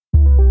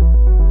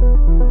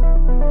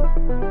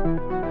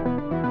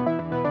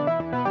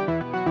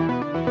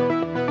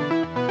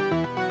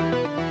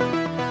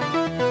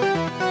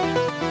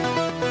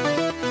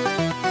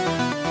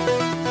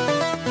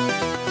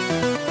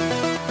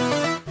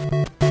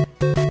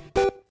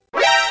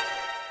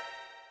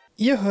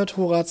Ihr hört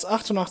Horaz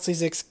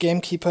 88.6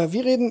 GameKeeper.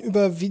 Wir reden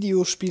über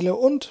Videospiele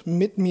und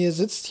mit mir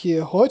sitzt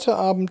hier heute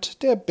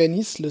Abend der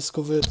Benni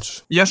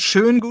Sliskovic. Ja,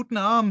 schönen guten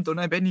Abend und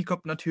ein Benni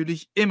kommt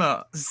natürlich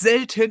immer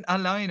selten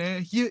alleine.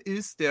 Hier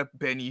ist der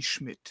Benni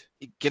Schmidt.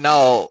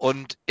 Genau,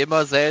 und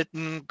immer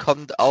selten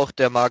kommt auch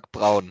der Marc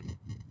Braun.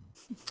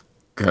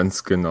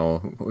 Ganz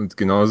genau. Und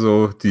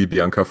genauso die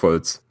Bianca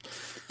Volz.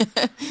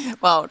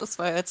 Wow, das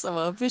war jetzt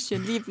aber ein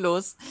bisschen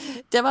lieblos.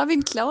 Der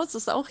Marvin Clauß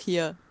ist auch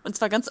hier. Und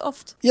zwar ganz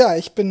oft. Ja,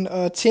 ich bin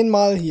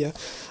 10-mal hier.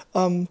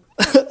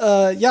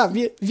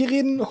 Wir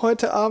reden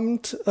heute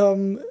Abend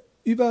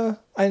über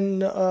ein,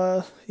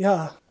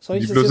 soll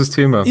ich das jetzt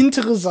Thema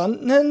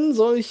interessant nennen?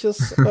 Soll ich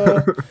es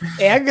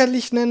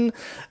ärgerlich nennen?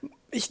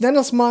 Ich nenne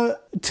das mal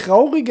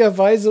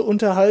traurigerweise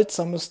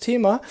unterhaltsames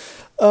Thema.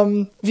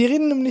 Wir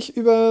reden nämlich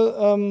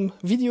über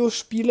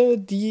Videospiele,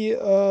 die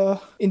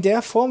in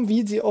der Form,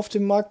 wie sie auf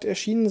dem Markt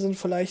erschienen sind,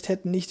 vielleicht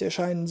hätten nicht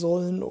erscheinen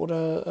sollen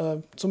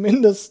oder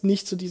zumindest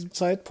nicht zu diesem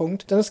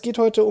Zeitpunkt. Denn es geht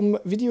heute um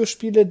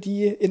Videospiele,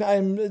 die in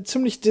einem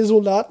ziemlich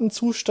desolaten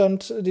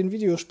Zustand den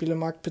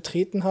Videospielemarkt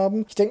betreten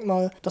haben. Ich denke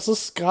mal, das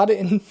ist gerade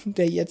in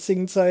der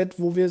jetzigen Zeit,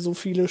 wo wir so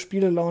viele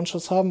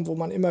Spiele-Launches haben, wo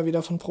man immer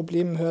wieder von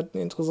Problemen hört,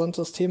 ein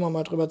interessantes Thema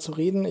mal drüber zu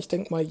reden. Ich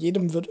denke mal,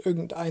 jedem wird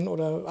irgendein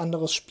oder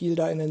anderes Spiel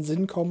da in den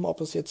Sinn kommen, ob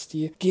es jetzt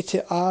die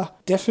GTA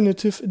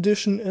Definitive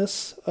Edition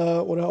ist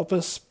oder ob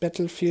es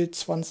Battlefield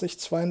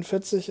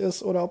 2042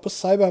 ist oder ob es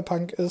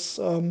Cyberpunk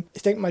ist.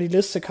 Ich denke mal, die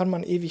Liste kann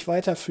man ewig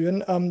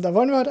weiterführen. Da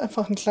wollen wir halt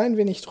einfach ein klein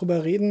wenig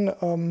drüber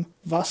reden,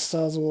 was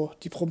da so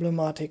die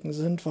Problematiken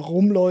sind,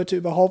 warum Leute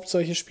überhaupt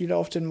solche Spiele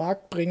auf den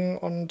Markt bringen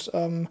und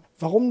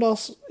warum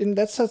das in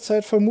letzter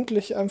Zeit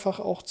vermutlich einfach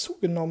auch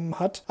zugenommen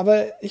hat.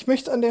 Aber ich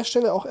möchte an der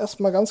Stelle auch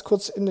erstmal ganz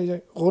kurz in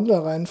die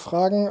Runde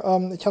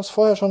reinfragen. Ich habe es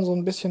vorher schon so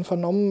ein bisschen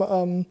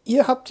vernommen.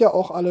 Ihr habt ja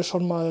auch alle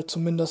schon mal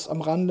zumindest am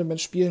Rande mit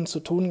Spielen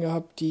zu tun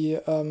gehabt, die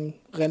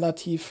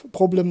relativ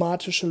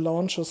problematische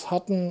Launches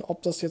hatten,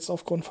 ob das jetzt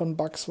aufgrund von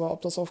Bugs war,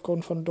 ob das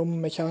aufgrund von dummen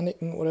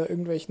Mechaniken oder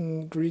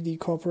irgendwelchen Greedy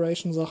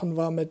Corporation Sachen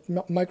war mit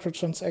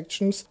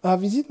Microtransactions.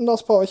 Wie sieht denn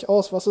das bei euch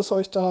aus?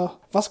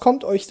 Was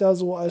kommt euch da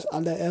so als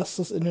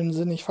allererstes in den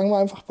Sinn? Ich fange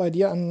mal einfach bei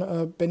dir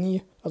an,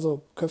 Benni.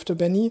 Also Köfte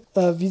Benni.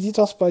 Wie sieht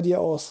das bei dir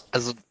aus?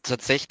 Also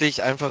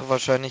tatsächlich einfach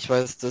wahrscheinlich,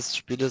 weil es das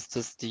Spiel ist,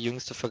 das die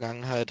jüngste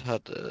Vergangenheit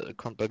hat,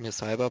 kommt bei mir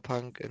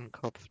Cyberpunk in den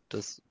Kopf,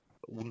 das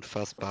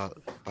unfassbar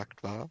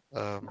verbuggt war.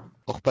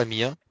 Auch bei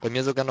mir. Bei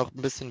mir sogar noch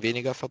ein bisschen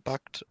weniger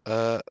verbuggt,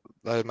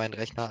 weil mein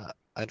Rechner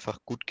einfach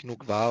gut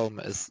genug war, um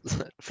es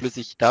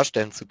flüssig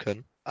darstellen zu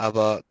können.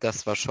 Aber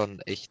das war schon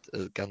echt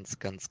ganz,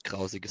 ganz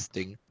grausiges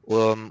Ding.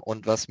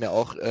 Und was mir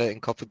auch in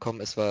den Kopf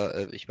gekommen ist,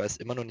 war, ich weiß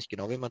immer noch nicht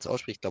genau, wie man es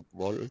ausspricht, ich glaube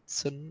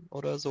Wolzen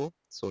oder so.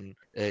 So ein,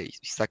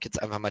 ich sag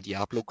jetzt einfach mal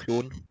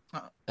Diablo-Klon.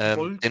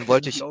 Wolken, Den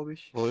wollte ich, glaube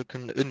ich.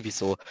 Wolken, irgendwie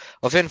so.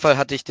 Auf jeden Fall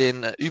hatte ich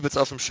den übelst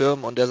auf dem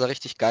Schirm und der sah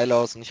richtig geil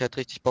aus und ich hatte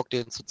richtig Bock,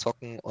 den zu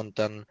zocken und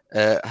dann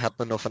hat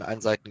man nur von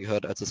allen Seiten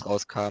gehört, als es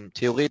rauskam.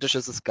 Theoretisch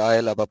ist es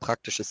geil, aber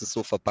praktisch ist es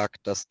so verbuggt,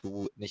 dass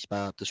du nicht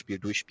mal das Spiel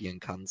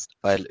durchspielen kannst,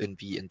 weil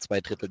irgendwie in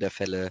 2/3 der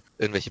Fälle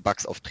irgendwelche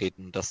Bugs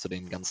auftreten, dass du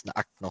den ganzen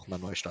Akt nochmal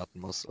neu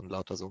starten musst und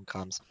lauter so ein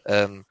Krams.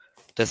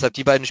 Deshalb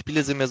die beiden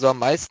Spiele sind mir so am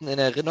meisten in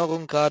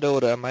Erinnerung gerade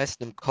oder am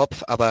meisten im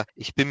Kopf, aber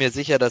ich bin mir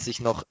sicher, dass ich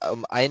noch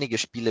einige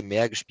Spiele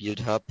mehr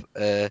gespielt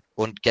habe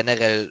und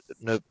generell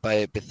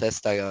bei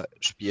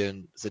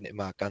Bethesda-Spielen sind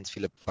immer ganz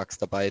viele Bugs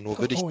dabei, nur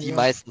würde ich die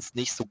meistens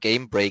nicht so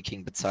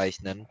Game-Breaking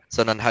bezeichnen,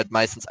 sondern halt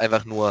meistens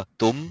einfach nur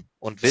dumm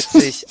und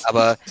witzig,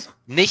 aber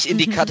nicht in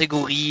die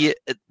Kategorie,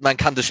 man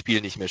kann das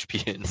Spiel nicht mehr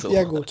spielen. So.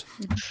 Ja, gut.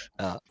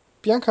 Ja.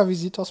 Bianca, wie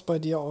sieht das bei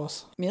dir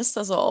aus? Mir ist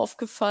da so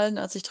aufgefallen,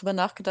 als ich drüber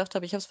nachgedacht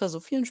habe, ich habe es bei so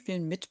vielen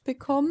Spielen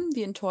mitbekommen,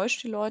 wie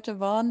enttäuscht die Leute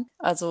waren.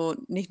 Also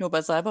nicht nur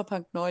bei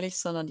Cyberpunk neulich,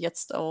 sondern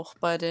jetzt auch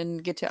bei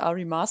den GTA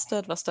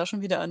Remastered, was da schon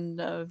wieder an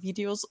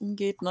Videos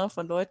umgeht, ne,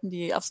 von Leuten,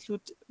 die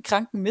absolut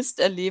kranken Mist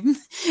erleben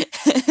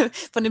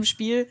von dem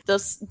Spiel,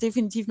 das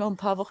definitiv noch ein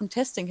paar Wochen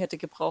Testing hätte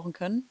gebrauchen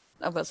können.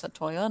 Aber es war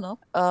teuer,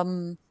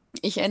 ne?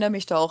 Ich erinnere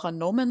mich da auch an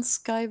No Man's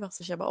Sky, was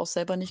ich aber auch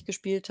selber nicht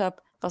gespielt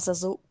habe, was da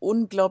so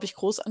unglaublich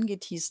groß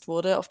angeteast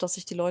wurde, auf das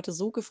sich die Leute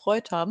so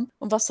gefreut haben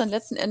und was dann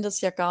letzten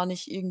Endes ja gar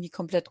nicht irgendwie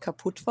komplett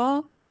kaputt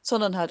war,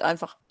 sondern halt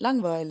einfach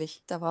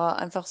langweilig. Da war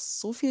einfach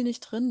so viel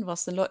nicht drin,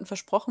 was den Leuten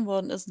versprochen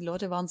worden ist. Die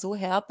Leute waren so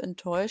herb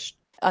enttäuscht.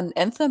 An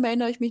Anthem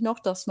erinnere ich mich noch,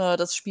 dass man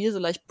das Spiel so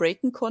leicht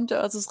breaken konnte,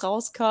 als es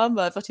rauskam,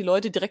 weil einfach die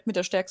Leute direkt mit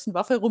der stärksten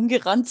Waffe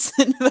rumgerannt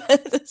sind,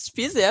 weil das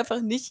Spiel sie einfach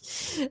nicht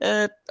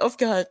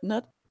aufgehalten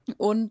hat.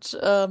 Und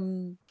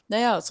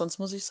sonst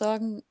muss ich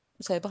sagen,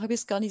 selber habe ich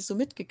es gar nicht so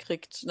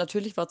mitgekriegt.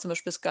 Natürlich war zum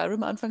Beispiel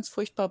Skyrim anfangs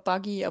furchtbar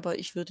buggy, aber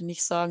ich würde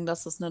nicht sagen,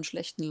 dass es einen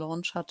schlechten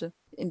Launch hatte.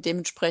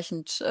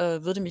 Dementsprechend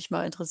würde mich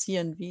mal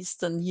interessieren, wie es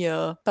dann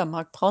hier bei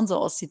Marc Braun so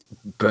aussieht.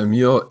 Bei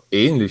mir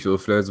ähnlich, oder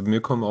vielleicht, also bei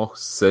mir kommen auch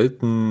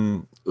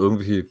selten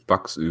irgendwelche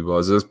Bugs über.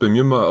 Also das bei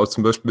mir mal auch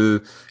zum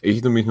Beispiel, ich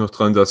erinnere mich noch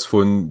dran, dass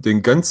von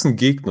den ganzen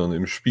Gegnern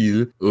im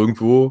Spiel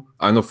irgendwo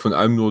einer von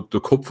einem nur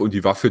der Kopf und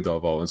die Waffe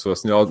da war und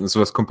sowas. Ja, und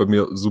sowas kommt bei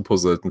mir super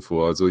selten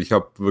vor. Also ich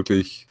habe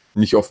wirklich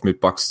nicht oft mit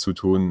Bugs zu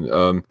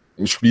tun.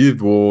 Ein Spiel,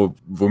 wo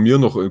mir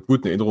noch in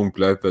guten Erinnerung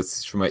bleibt, weil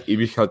es schon mal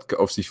ewig hat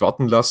auf sich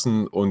warten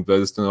lassen und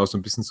weil es dann auch so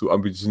ein bisschen zu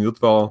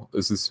ambitioniert war,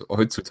 ist es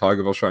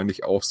heutzutage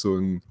wahrscheinlich auch so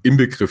ein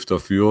Inbegriff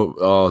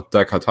dafür.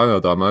 Der Katana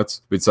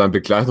damals mit seinen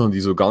Begleitern,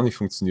 die so gar nicht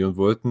funktionieren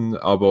wollten,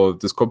 aber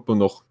das konnte man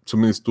noch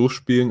zumindest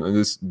durchspielen und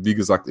es, wie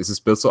gesagt, es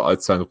ist besser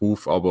als sein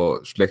Ruf, aber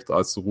schlechter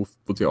als der Ruf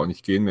wird ja auch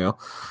nicht gehen mehr.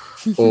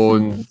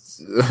 Und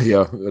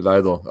ja,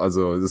 leider.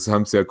 Also das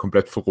haben sie ja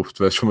komplett verrupft,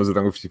 weil sie schon mal so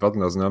lange auf sich warten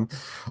lassen haben.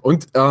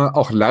 Und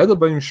auch leider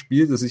bei dem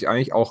Spiel, das ich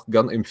eigentlich auch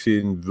gern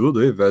empfehlen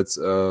würde, weil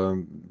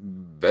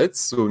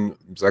es so ein,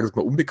 sag ich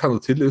mal,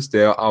 unbekannter Titel ist,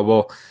 der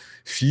aber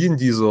vielen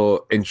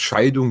dieser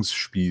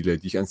Entscheidungsspiele,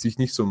 die ich an sich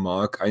nicht so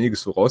mag,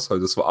 einiges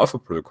voraushalte. Das war Alpha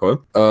Protocol.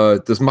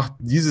 Das macht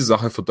diese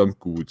Sache verdammt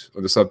gut.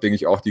 Und deshalb denke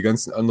ich auch, die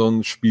ganzen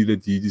anderen Spiele,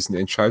 die diesen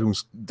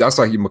da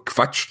sage ich immer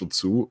Quatsch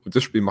dazu, und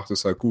das Spiel macht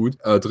es halt gut,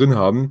 drin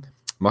haben,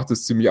 macht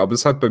es ziemlich, aber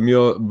es hat bei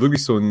mir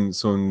wirklich so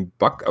ein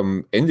Bug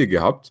am Ende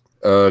gehabt,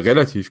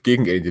 relativ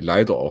gegen Ende,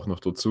 leider auch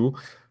noch dazu,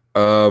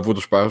 wo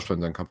der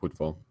Speicherstand dann kaputt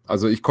war.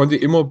 Also ich konnte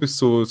immer bis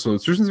zu einer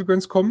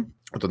Zwischensequenz kommen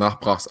und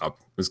danach brach es ab.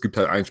 Es gibt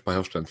halt einen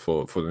Speicherstand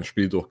vor dem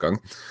Spieldurchgang.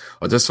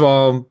 Und das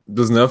war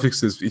das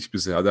Nervigste, das ich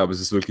bisher hatte, aber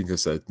es ist wirklich eine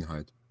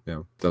Seltenheit.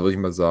 Ja, da würde ich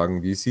mal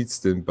sagen, wie sieht's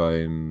denn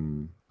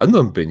beim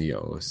anderen Benni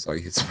aus, sage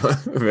ich jetzt mal.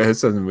 Wer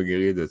hat dann immer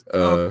geredet?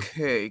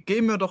 Okay,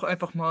 gehen wir doch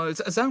einfach mal,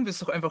 sagen wir es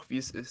doch einfach, wie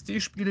es ist. Die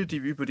Spiele,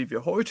 über die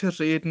wir heute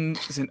reden,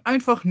 sind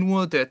einfach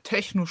nur der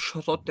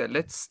Techno-Schrott der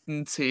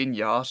letzten 10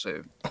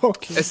 Jahre.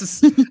 Okay.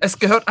 Es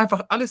gehört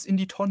einfach alles in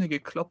die Tonne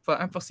gekloppt, weil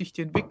einfach sich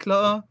die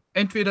Entwickler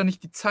entweder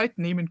nicht die Zeit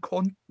nehmen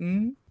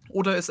konnten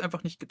oder es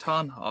einfach nicht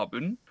getan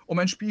haben, um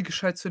ein Spiel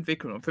gescheit zu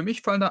entwickeln. Und für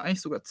mich fallen da eigentlich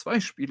sogar 2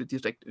 Spiele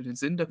direkt in den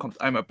Sinn. Da kommt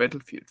einmal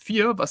Battlefield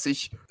 4, was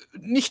ich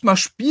nicht mal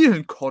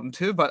spielen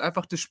konnte, weil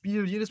einfach das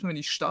Spiel, jedes Mal, wenn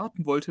ich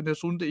starten wollte in der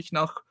Runde, ich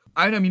nach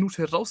einer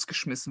Minute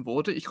rausgeschmissen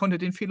wurde. Ich konnte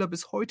den Fehler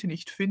bis heute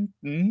nicht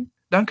finden.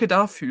 Danke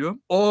dafür.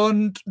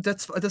 Und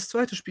das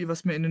zweite Spiel,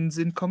 was mir in den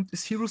Sinn kommt,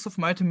 ist Heroes of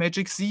Might and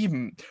Magic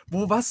 7,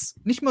 wo was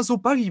nicht mal so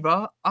buggy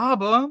war,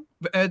 aber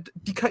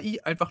die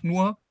KI einfach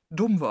nur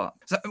dumm war.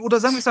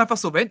 Oder sagen wir es einfach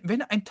so,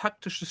 wenn ein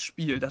taktisches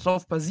Spiel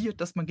darauf basiert,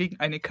 dass man gegen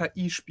eine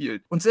KI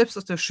spielt und selbst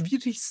aus der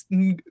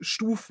schwierigsten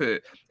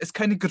Stufe es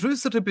keine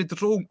größere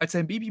Bedrohung als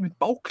ein Baby mit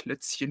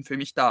Bauklötzchen für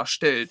mich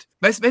darstellt.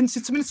 Weißt, wenn es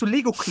jetzt zumindest so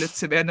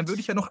Lego-Klötze wären, dann würde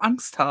ich ja noch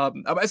Angst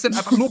haben. Aber es sind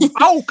einfach nur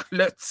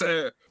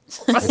Bauklötze.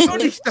 Was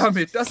soll ich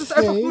damit? Das ist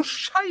einfach nur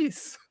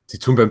Scheiß. Die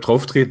tun beim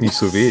Drauftreten nicht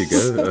so weh,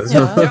 gell? Also.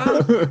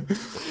 Ja.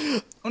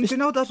 Und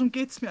genau darum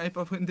geht es mir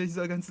einfach in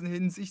dieser ganzen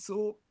Hinsicht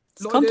so.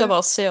 Es kommt aber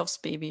auch sehr aufs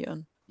Baby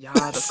an. Ja,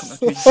 das kommt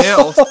natürlich sehr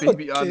aufs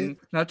Baby an.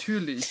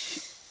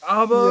 Natürlich.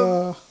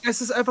 Aber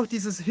es ist einfach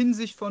dieses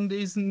Hinsicht von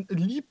diesen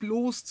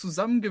lieblos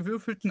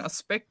zusammengewürfelten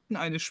Aspekten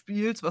eines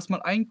Spiels, was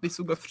man eigentlich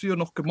sogar früher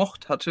noch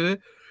gemocht hatte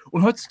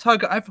und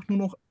heutzutage einfach nur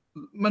noch,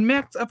 man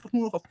merkt es einfach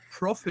nur noch auf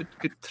Profit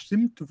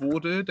getrimmt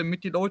wurde,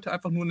 damit die Leute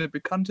einfach nur eine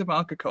bekannte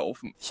Marke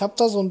kaufen. Ich habe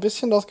da so ein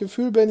bisschen das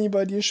Gefühl, Benni,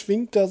 bei dir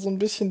schwingt da so ein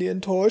bisschen die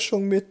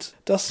Enttäuschung mit,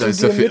 dass Da du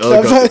ist dir ja viel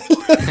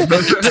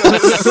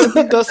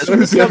dass du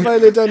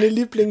mittlerweile deine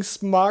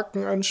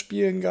Lieblingsmarken an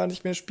Spielen gar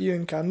nicht mehr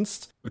spielen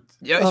kannst.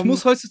 Ja, ich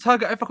muss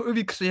heutzutage einfach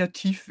irgendwie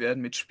kreativ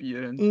werden mit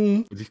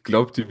Spielen. Und ich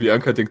glaube, die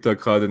Bianca denkt da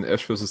gerade an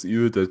Ash vs.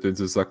 Evil, wenn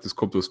sie sagt, es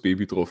kommt aufs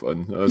Baby drauf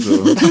an.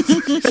 Also.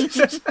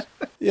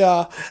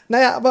 Ja,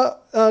 naja,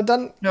 aber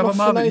dann Ja, noch aber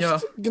Marvin,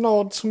 vielleicht,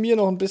 genau, zu mir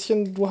noch ein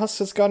bisschen. Du hast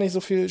jetzt gar nicht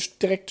so viele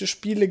direkte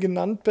Spiele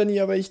genannt, Benni,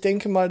 aber ich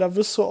denke mal, da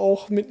wirst du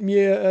auch mit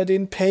mir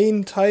den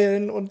Pain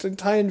teilen und den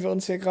teilen wir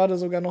uns ja gerade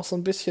sogar noch so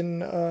ein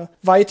bisschen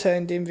weiter,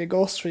 indem wir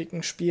Ghost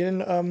Recon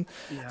spielen.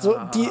 So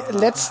die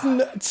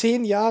letzten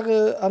 10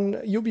 Jahre an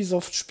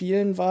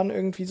Ubisoft-Spielen waren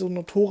irgendwie so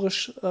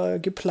notorisch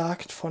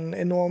geplagt von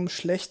enorm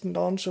schlechten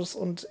Launches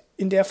und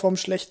in der Form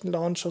schlechten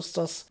Launches,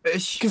 dass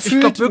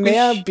gefühlt glaub,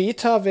 mehr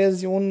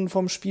Beta-Versionen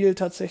vom Spiel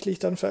tatsächlich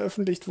dann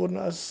veröffentlicht wurden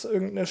als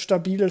irgendeine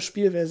stabile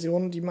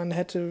Spielversion, die man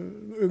hätte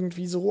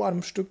irgendwie so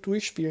am Stück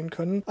durchspielen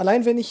können.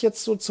 Allein wenn ich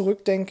jetzt so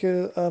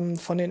zurückdenke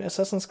von den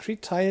Assassin's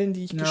Creed-Teilen,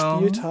 die ich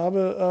gespielt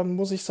habe,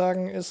 muss ich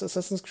sagen, ist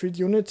Assassin's Creed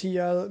Unity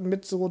ja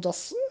mit so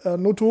das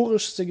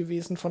notorischste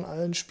gewesen von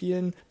allen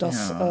Spielen,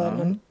 das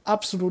einen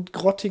absolut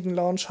grottigen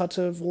Launch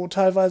hatte, wo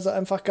teilweise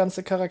einfach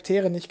ganze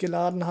Charaktere nicht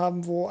geladen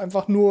haben, wo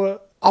einfach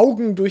nur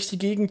Augen durch die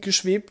Gegend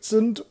geschwebt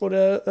sind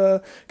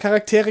oder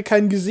Charaktere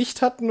kein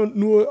Gesicht hatten und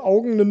nur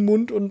Augen, einen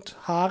Mund und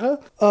Haare.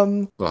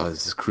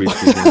 Das ist creepy.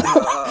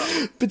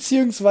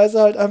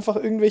 Beziehungsweise halt einfach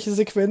irgendwelche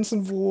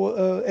Sequenzen, wo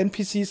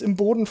NPCs im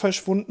Boden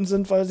verschwunden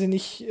sind, weil sie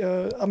nicht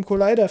am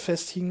Collider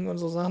festhingen und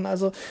so Sachen.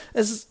 Also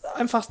es ist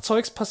einfach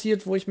Zeugs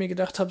passiert, wo ich mir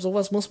gedacht habe,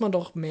 sowas muss man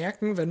doch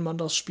merken, wenn man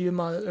das Spiel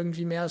mal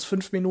irgendwie mehr als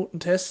 5 Minuten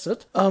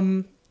testet.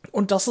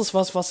 Und das ist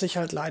was sich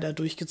halt leider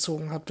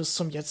durchgezogen hat bis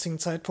zum jetzigen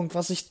Zeitpunkt,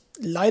 was ich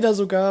leider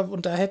sogar,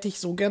 und da hätte ich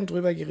so gern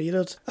drüber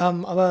geredet,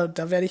 aber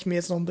da werde ich mir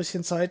jetzt noch ein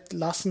bisschen Zeit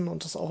lassen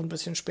und das auch ein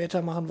bisschen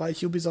später machen, weil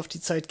ich Ubisoft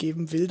die Zeit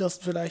geben will, das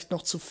vielleicht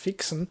noch zu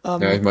fixen.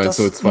 Ja, ich meine,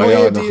 so 2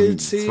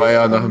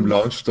 Jahre nach dem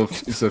Launch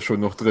ist er schon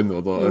noch drin,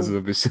 oder? Ja. Also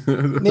ein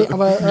bisschen. Nee,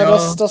 aber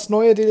Ja. das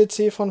neue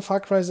DLC von Far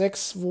Cry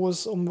 6, wo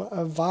es um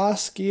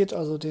Vars geht,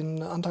 also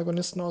den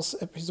Antagonisten aus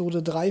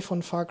Episode 3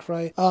 von Far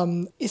Cry,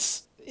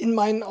 ist in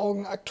meinen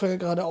Augen aktuell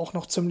gerade auch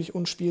noch ziemlich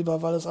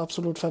unspielbar, weil es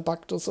absolut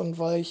verbuggt ist und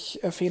weil ich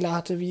Fehler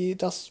hatte, wie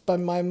das bei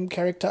meinem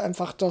Charakter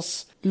einfach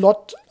das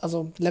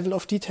also Level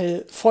of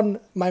Detail von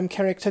meinem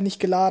Charakter nicht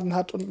geladen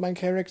hat und mein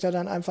Charakter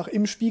dann einfach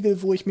im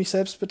Spiegel, wo ich mich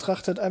selbst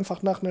betrachtet,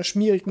 einfach nach einer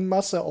schmierigen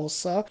Masse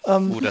aussah.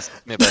 Das ist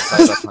mir bei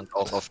Cyberpunk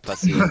auch oft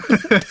passiert.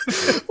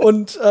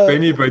 Und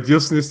Benni, bei dir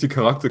sind es die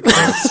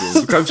Charakterkreation.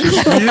 Du kannst dem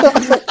Spiel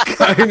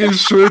keine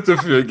Schuld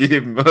dafür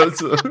geben.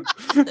 Also.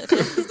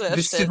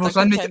 Wisst ihr, Da woran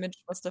kann mich- kein Mensch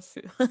was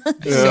dafür.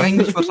 Wisst ihr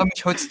eigentlich, woran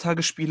mich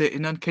heutzutage Spiele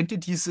erinnern? Kennt ihr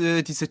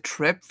diese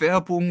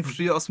Trap-Werbung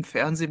früher aus dem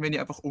Fernsehen, wenn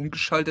ihr einfach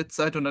umgeschaltet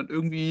seid und dann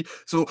irgendwie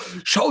so,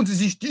 schauen Sie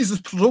sich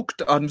dieses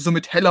Produkt an, so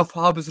mit heller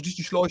Farbe, so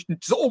richtig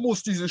leuchtend, so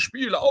muss dieses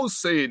Spiel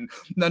aussehen.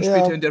 Und dann Ja.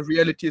 später in der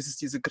Reality ist es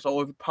diese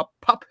graue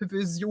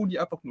Papp-Version, die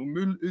einfach nur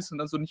Müll ist und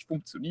dann so nicht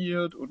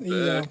funktioniert und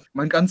Ja.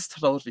 man ganz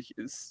traurig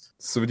ist.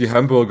 So wie die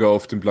Hamburger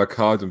auf dem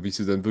Plakat und wie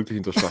sie dann wirklich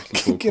in der Schachtel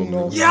vorkommen.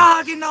 Genau.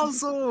 Ja, genau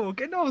so,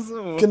 genau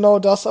so. genau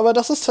das, aber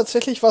das ist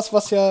tatsächlich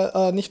was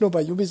ja nicht nur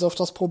bei Ubisoft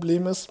das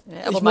Problem ist.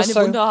 Ja, aber Ich meine muss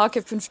sagen-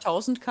 Wunderhake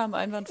 5000 kam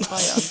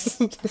einwandfrei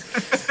an.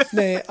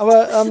 Nee,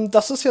 aber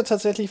das ist ja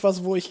tatsächlich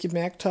was, wo ich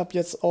gemerkt habe,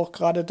 jetzt auch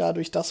gerade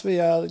dadurch, dass wir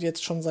ja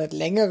jetzt schon seit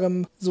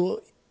längerem so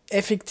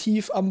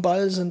effektiv am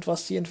Ball sind,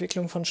 was die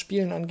Entwicklung von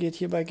Spielen angeht,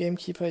 hier bei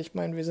GameKeeper. Ich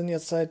meine, wir sind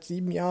jetzt seit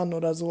 7 Jahren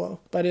oder so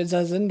bei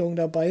dieser Sendung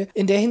dabei.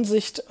 In der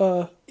Hinsicht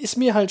ist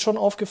mir halt schon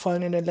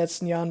aufgefallen in den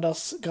letzten Jahren,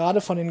 dass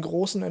gerade von den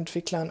großen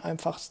Entwicklern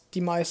einfach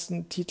die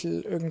meisten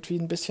Titel irgendwie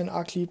ein bisschen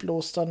arg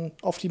lieblos dann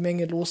auf die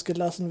Menge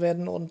losgelassen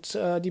werden und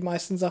die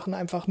meisten Sachen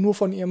einfach nur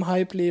von ihrem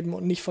Hype leben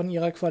und nicht von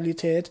ihrer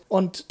Qualität.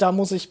 Und da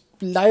muss ich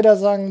leider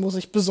sagen, muss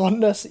ich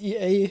besonders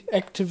EA,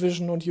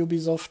 Activision und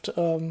Ubisoft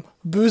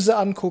böse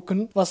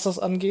angucken, was das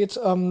angeht,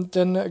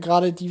 denn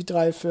gerade die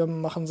 3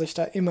 Firmen machen sich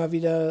da immer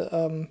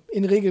wieder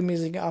in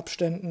regelmäßigen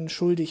Abständen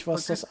schuldig,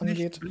 was das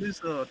angeht.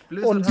 Blizzard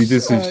Und, hat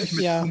sich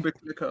mit ja.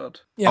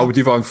 unbekleckert. Ja. Aber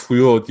die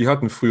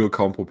hatten früher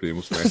kaum Probleme,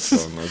 muss man echt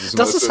sagen. Also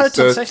Das ist halt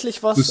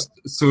tatsächlich was.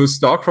 So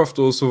StarCraft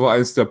oder so war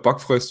eines der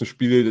bugfreisten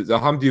Spiele,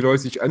 da haben die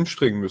Leute sich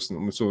anstrengen müssen,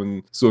 um so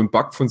einen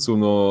Bug von so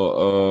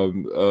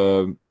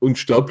einer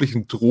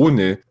unsterblichen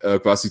Drohne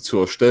quasi zu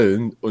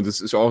erstellen. Und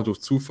das ist auch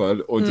durch Zufall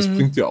und das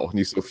bringt ja auch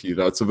nicht so viel.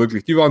 Also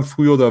wirklich, die waren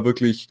früher da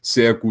wirklich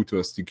sehr gut,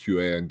 was die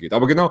QA angeht.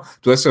 Aber genau,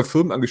 du hast ja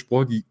Firmen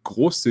angesprochen, die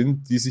groß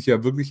sind, die sich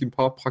ja wirklich ein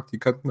paar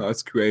Praktikanten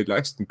als QA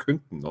leisten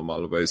könnten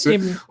normalerweise.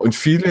 Eben. Und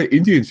viele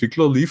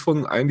Indie-Entwickler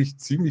liefern eigentlich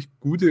ziemlich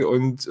gute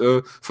und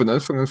von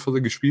Anfang an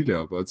fertige Spiele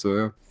ab. Also,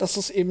 ja. Das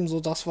ist eben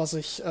so das, was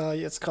ich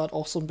jetzt gerade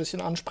auch so ein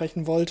bisschen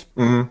ansprechen wollte.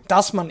 Mhm.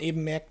 Dass man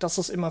eben merkt, dass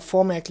es immer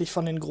vormerklich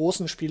von den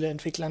großen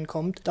Spieleentwicklern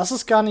kommt. Dass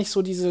es gar nicht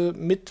so diese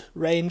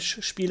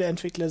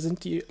Mid-Range-Spieleentwickler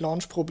sind, die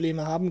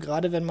Launch-Probleme haben,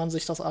 gerade wenn man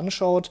sich das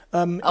anschaut.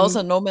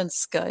 Außer No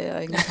Man's Sky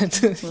eigentlich.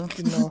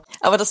 Genau.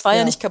 Aber das war ja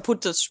Ja. nicht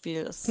kaputt, das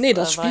Spiel. Das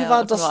Spiel ja einfach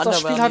nur das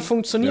Spiel hat anderweitig.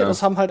 funktioniert. Ja.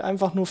 Es haben halt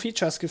einfach nur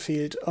Features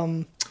gefehlt.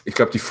 Ich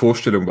glaube, die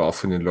Vorstellung war auch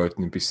von den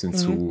Leuten ein bisschen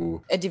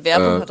zu. Die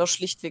Werbung hat auch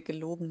schlichtweg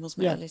gelogen, muss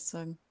man Ja. ehrlich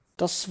sagen.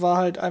 Das war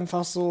halt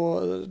einfach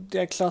so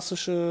der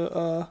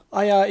klassische,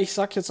 ich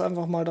sag jetzt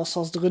einfach mal, dass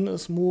das drin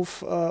ist,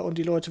 Move, und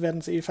die Leute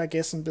werden es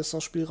vergessen, bis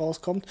das Spiel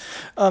rauskommt.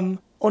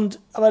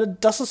 Aber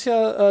das ist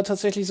ja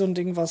tatsächlich so ein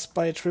Ding, was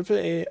bei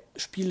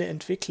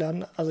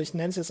AAA-Spieleentwicklern, also ich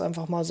nenne es jetzt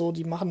einfach mal so,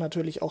 die machen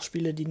natürlich auch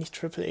Spiele, die nicht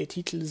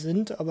AAA-Titel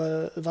sind,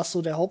 aber was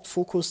so der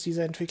Hauptfokus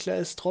dieser Entwickler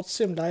ist,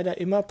 trotzdem leider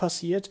immer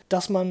passiert,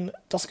 dass man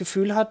das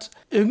Gefühl hat,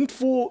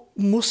 irgendwo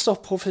muss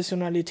doch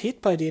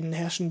Professionalität bei denen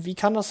herrschen. Wie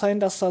kann das sein,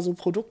 dass da so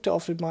Produkte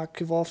auf den Markt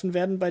geworfen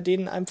werden, bei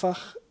denen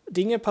einfach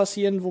Dinge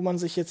passieren, wo man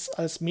sich jetzt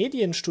als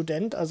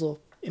Medienstudent, also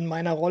in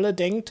meiner Rolle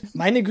denkt,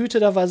 meine Güte,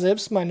 da war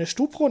selbst meine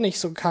Stupro nicht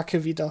so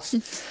kacke wie das.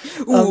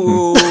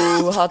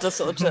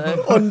 Hartes Urteil.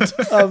 Und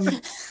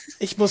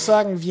ich muss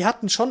sagen, wir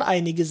hatten schon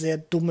einige sehr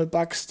dumme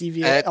Bugs, die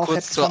wir auch Kurz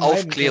hätten zur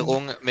vermeiden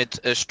Aufklärung,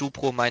 mit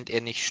Stupro meint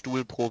er nicht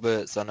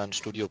Stuhlprobe, sondern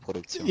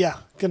Studioproduktion. können.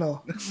 Ja,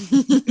 genau.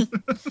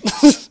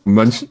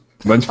 Manchmal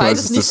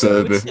Beides ist es nicht so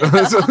dasselbe. gut.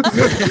 Also,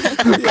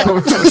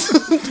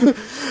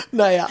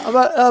 Naja,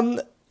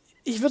 aber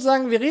ich würde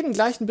sagen, wir reden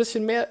gleich ein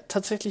bisschen mehr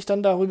tatsächlich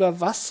dann darüber,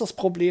 was das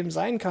Problem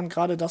sein kann,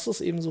 gerade dass es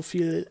eben so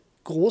viel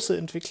große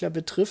Entwickler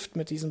betrifft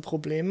mit diesen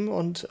Problemen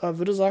und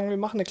würde sagen, wir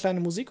machen eine kleine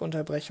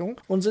Musikunterbrechung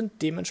und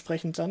sind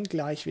dementsprechend dann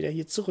gleich wieder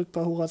hier zurück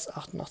bei Horaz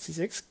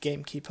 88.6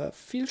 GameKeeper.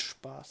 Viel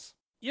Spaß!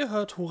 Ihr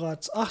hört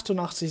Horaz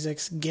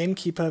 88.6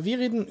 GameKeeper. Wir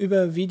reden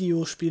über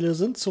Videospiele,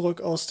 sind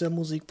zurück aus der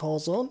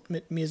Musikpause und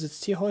mit mir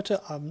sitzt hier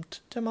heute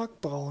Abend der Marc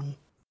Braun.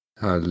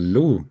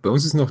 hallo, bei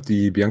uns ist noch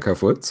die Bianca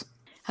Volz.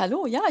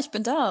 Hallo, ja, ich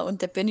bin da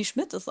und der Benni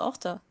Schmidt ist auch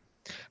da.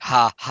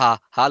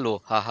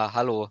 Hallo.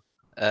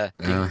 hängt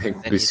ein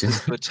Benni bisschen.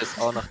 Sliskovic ist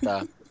auch noch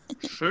da.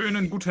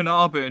 Schönen guten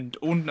Abend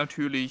und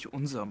natürlich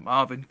unser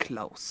Marvin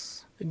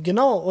Clauß.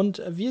 Genau,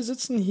 und wir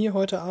sitzen hier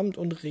heute Abend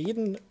und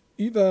reden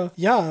über,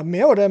 ja,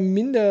 mehr oder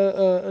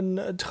minder ein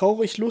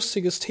traurig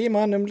lustiges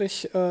Thema,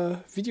 nämlich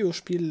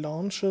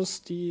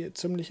Videospiel-Launches, die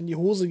ziemlich in die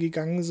Hose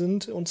gegangen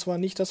sind. Und zwar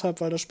nicht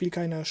deshalb, weil das Spiel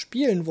keiner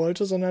spielen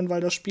wollte, sondern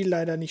weil das Spiel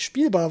leider nicht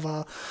spielbar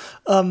war.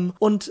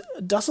 Und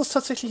das ist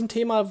tatsächlich ein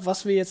Thema,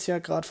 was wir jetzt ja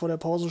gerade vor der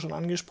Pause schon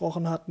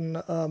angesprochen hatten,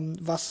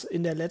 was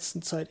in der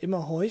letzten Zeit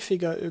immer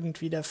häufiger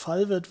irgendwie der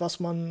Fall wird, was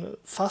man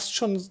fast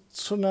schon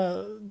zu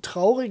einer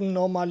traurigen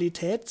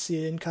Normalität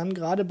zählen kann,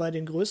 gerade bei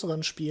den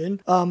größeren Spielen.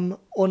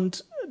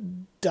 Und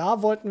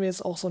da wollten wir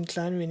jetzt auch so ein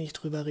klein wenig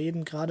drüber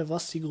reden, gerade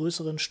was die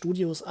größeren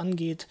Studios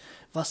angeht,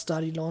 was da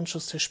die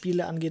Launches der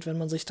Spiele angeht, wenn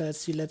man sich da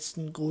jetzt die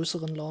letzten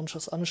größeren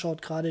Launches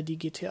anschaut, gerade die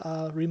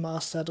GTA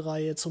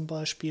Remastered-Reihe zum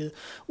Beispiel,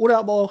 oder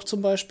aber auch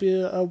zum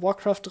Beispiel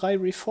Warcraft 3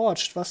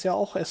 Reforged, was ja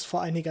auch erst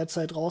vor einiger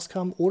Zeit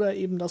rauskam, oder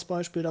eben das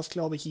Beispiel, das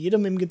glaube ich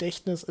jedem im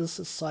Gedächtnis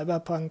ist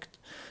Cyberpunk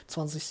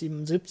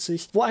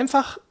 2077, wo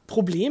einfach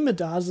Probleme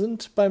da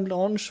sind beim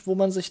Launch, wo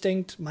man sich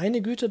denkt,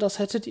 meine Güte, das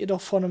hättet ihr doch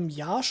vor einem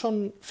Jahr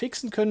schon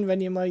fixen können, wenn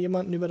ihr mal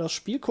jemanden über das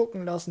Spiel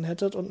gucken lassen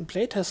hättet und einen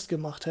Playtest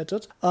gemacht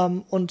hättet.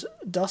 Und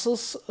das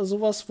ist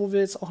sowas, wo wir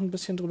jetzt auch ein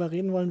bisschen drüber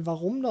reden wollen,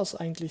 warum das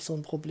eigentlich so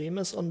ein Problem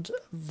ist und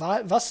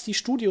was die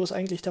Studios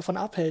eigentlich davon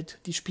abhält,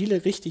 die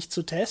Spiele richtig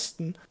zu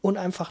testen und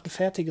einfach ein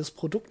fertiges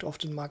Produkt auf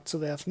den Markt zu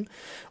werfen.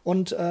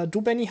 Und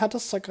du, Benni,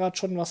 hattest da gerade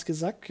schon was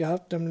gesagt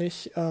gehabt,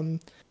 nämlich,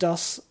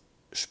 dass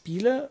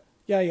Spiele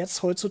ja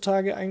jetzt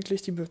heutzutage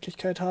eigentlich die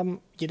Möglichkeit haben,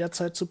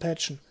 jederzeit zu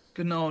patchen.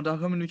 Genau, da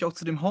kommen wir nämlich auch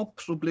zu dem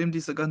Hauptproblem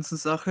dieser ganzen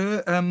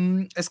Sache.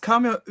 Es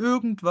kam ja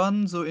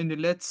irgendwann so in den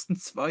letzten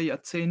 2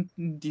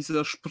 Jahrzehnten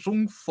dieser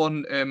Sprung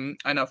von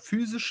einer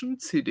physischen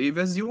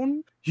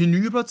CD-Version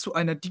hinüber zu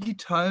einer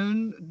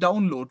digitalen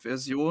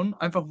Download-Version,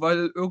 einfach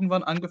weil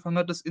irgendwann angefangen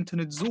hat, das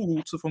Internet so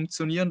gut zu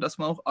funktionieren, dass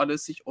man auch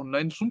alles sich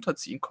online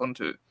runterziehen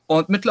konnte.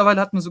 Und mittlerweile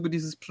hat man sogar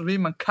dieses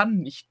Problem, man kann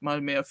nicht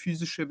mal mehr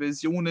physische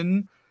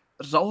Versionen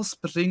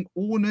rausbringen,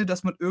 ohne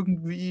dass man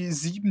irgendwie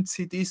 7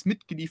 CDs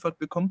mitgeliefert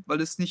bekommt, weil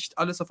es nicht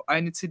alles auf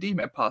eine CD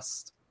mehr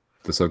passt.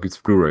 Deshalb gibt's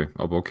Blu-ray,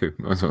 aber okay.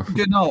 Also.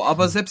 Genau,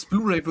 aber selbst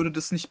Blu-ray würde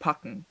das nicht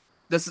packen.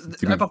 Das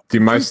ist einfach die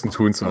meisten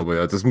tun es aber,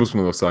 ja, das muss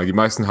man doch sagen. Die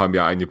meisten haben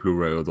ja eine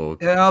Blu-ray oder.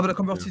 Ja, aber da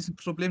kommt auch dieses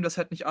Problem, dass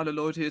halt nicht alle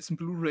Leute jetzt einen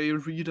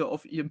Blu-ray-Reader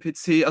auf ihrem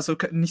PC, also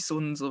nicht so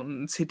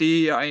ein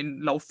CD, ein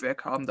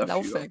Laufwerk haben dafür.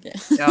 Laufwerk,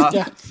 ja.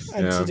 Ja,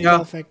 ein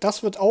CD-Laufwerk.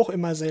 Das wird auch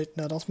immer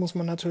seltener, das muss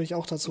man natürlich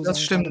auch dazu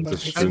sagen.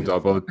 Das stimmt,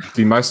 aber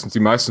die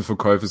meisten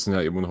Verkäufe sind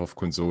ja immer noch auf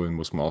Konsolen,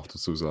 muss man auch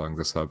dazu sagen.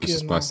 Deshalb ist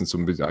es meistens so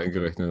ein bisschen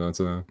eingerechnet.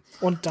 Also.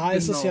 Und da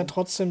ist es ja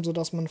trotzdem so,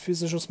 dass man ein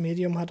physisches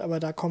Medium hat, aber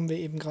da kommen wir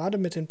eben gerade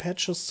mit den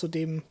Patches zu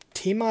dem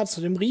Thema, zu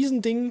dem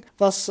Riesending,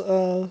 was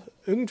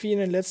irgendwie in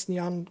den letzten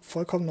Jahren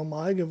vollkommen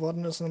normal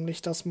geworden ist,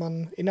 nämlich, dass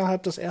man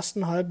innerhalb des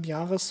ersten halben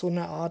Jahres so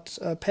eine Art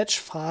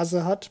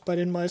Patch-Phase hat bei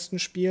den meisten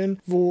Spielen,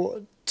 wo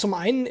zum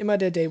einen immer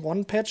der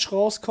Day-One-Patch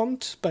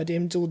rauskommt, bei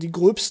dem so die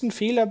gröbsten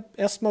Fehler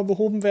erstmal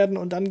behoben werden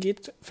und dann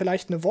geht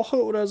vielleicht eine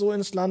Woche oder so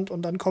ins Land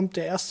und dann kommt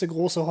der erste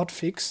große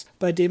Hotfix,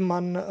 bei dem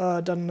man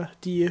dann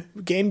die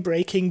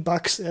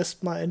Game-Breaking-Bugs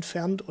erstmal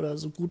entfernt oder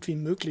so gut wie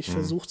möglich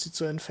versucht, sie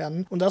zu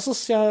entfernen. Und das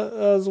ist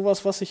ja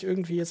sowas, was sich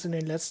irgendwie jetzt in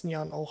den letzten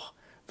Jahren auch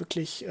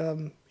wirklich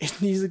in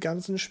diese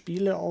ganzen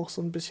Spiele auch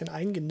so ein bisschen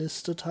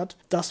eingenistet hat,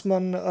 dass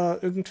man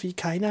irgendwie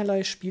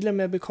keinerlei Spiele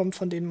mehr bekommt,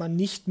 von denen man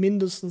nicht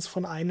mindestens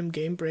von einem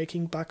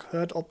Game-Breaking-Bug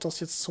hört, ob das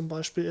jetzt zum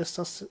Beispiel ist,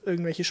 dass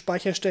irgendwelche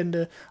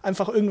Speicherstände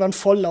einfach irgendwann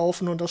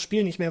volllaufen und das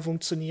Spiel nicht mehr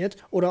funktioniert,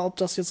 oder ob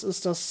das jetzt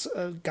ist, dass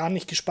gar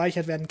nicht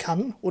gespeichert werden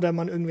kann, oder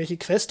man irgendwelche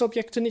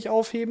Quest-Objekte nicht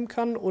aufheben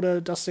kann,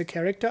 oder dass der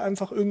Charakter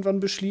einfach irgendwann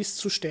beschließt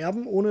zu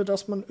sterben, ohne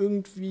dass man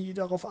irgendwie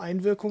darauf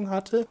Einwirkung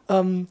hatte.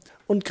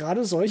 Und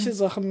gerade solche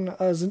Sachen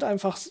sind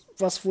einfach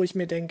was, wo ich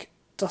mir denke,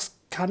 das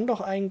kann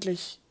doch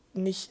eigentlich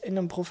nicht in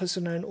einem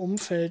professionellen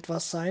Umfeld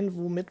was sein,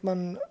 womit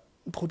man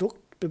ein Produkt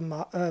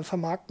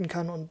vermarkten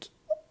kann und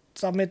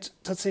damit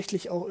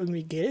tatsächlich auch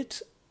irgendwie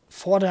Geld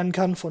fordern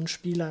kann von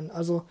Spielern.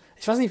 Also,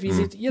 ich weiß nicht, wie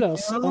seht ihr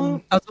das?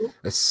 Ja,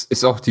 Es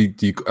ist auch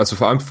also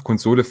vor allem für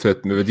Konsole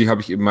fährt, die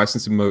habe ich eben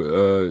meistens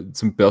immer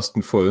zum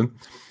Bersten voll.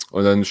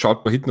 Und dann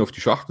schaut man hinten auf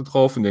die Schachtel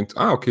drauf und denkt,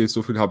 okay,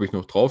 so viel habe ich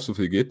noch drauf, so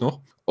viel geht noch.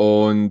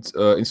 Und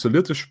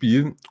installiert das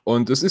Spiel.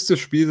 Und es ist das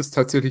Spiel, das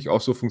tatsächlich auch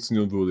so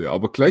funktionieren würde.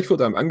 Aber gleich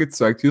wird einem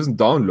angezeigt, hier ist ein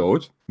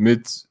Download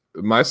mit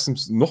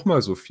meistens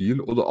nochmal so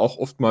viel oder auch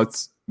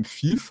oftmals ein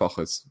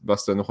Vielfaches,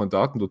 was da noch an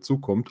Daten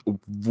dazukommt,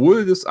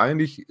 obwohl das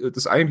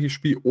eigentliche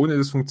Spiel ohne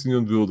das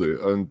funktionieren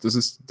würde. Und das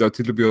ist der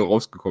Titel, wie er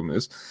rausgekommen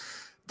ist.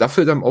 Da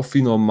fällt einem auf,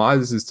 wie normal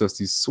es ist, dass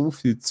die so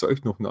viel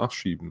Zeug noch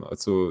nachschieben.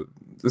 Also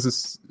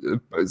das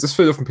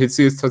fällt auf dem PC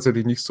jetzt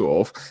tatsächlich nicht so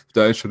auf.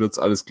 Da installiert es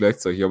alles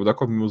gleichzeitig, aber da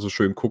kommt man immer so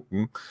schön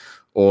gucken.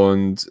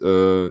 Und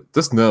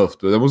das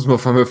nervt. Da muss man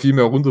auf einmal viel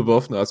mehr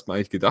runterwerfen, als man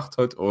eigentlich gedacht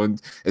hat. Und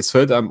es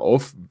fällt einem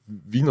auf,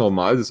 wie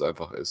normal das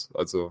einfach ist.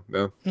 Also,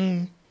 ja.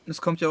 Es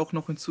kommt ja auch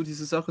noch hinzu,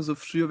 diese Sache, so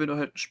früher, wenn du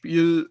halt ein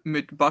Spiel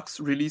mit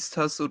Bugs released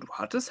hast, so, du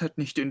hattest halt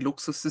nicht den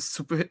Luxus, das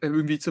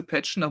irgendwie zu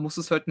patchen, da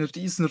musstest du halt eine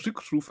riesen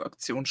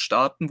Rückrufaktion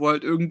starten, wo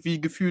halt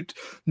irgendwie gefühlt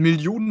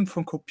Millionen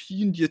von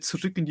Kopien dir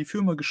zurück in die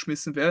Firma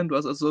geschmissen werden. Du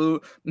hast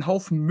also einen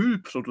Haufen Müll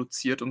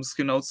produziert, um es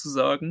genau zu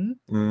sagen.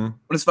 Mhm.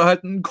 Und es war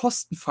halt ein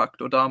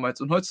Kostenfaktor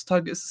damals. Und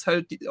heutzutage ist es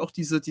halt auch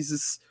dieser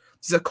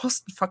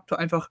Kostenfaktor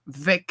einfach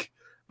weg,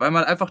 weil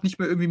man einfach nicht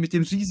mehr irgendwie mit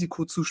dem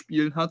Risiko zu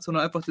spielen hat,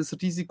 sondern einfach das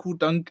Risiko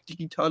dank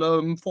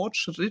digitaler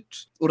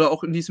Fortschritt oder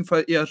auch in diesem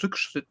Fall eher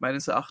Rückschritt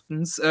meines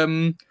Erachtens,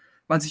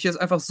 man sich jetzt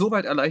einfach so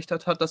weit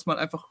erleichtert hat, dass man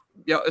einfach,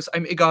 ja, es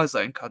einem egal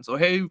sein kann. So,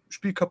 hey,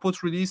 Spiel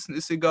kaputt releasen,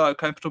 ist egal,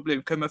 kein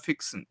Problem, können wir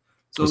fixen.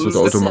 So, Das wird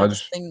Das ist ja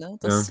automatisch. das Ding, ne?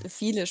 Dass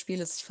viele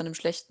Spiele sich von einem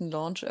schlechten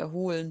Launch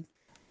erholen.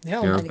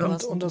 Ja, Ja.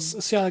 und das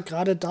ist ja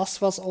gerade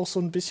das, was auch so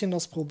ein bisschen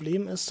das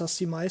Problem ist, dass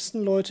die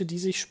meisten Leute, die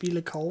sich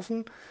Spiele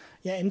kaufen,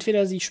 ja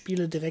entweder die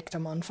Spiele direkt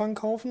am Anfang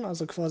kaufen,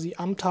 also quasi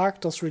am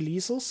Tag des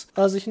Releases,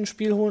 sich ein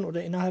Spiel holen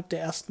oder innerhalb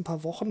der ersten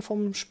paar Wochen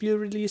vom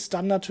Spielrelease,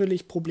 dann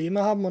natürlich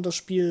Probleme haben und das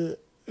Spiel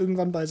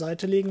irgendwann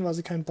beiseite legen, weil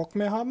sie keinen Bock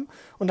mehr haben.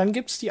 Und dann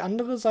gibt es die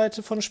andere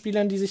Seite von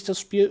Spielern, die sich das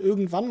Spiel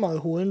irgendwann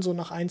mal holen, so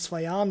nach 1-2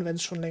 Jahren, wenn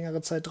es schon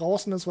längere Zeit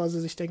draußen ist, weil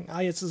sie sich denken,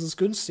 jetzt ist es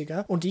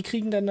günstiger. Und die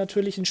kriegen dann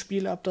natürlich ein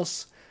Spiel ab,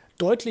 das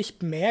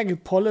deutlich mehr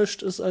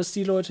gepolished ist als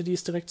die Leute, die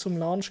es direkt zum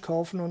Launch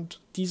kaufen,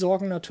 und die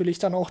sorgen natürlich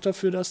dann auch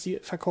dafür, dass die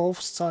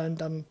Verkaufszahlen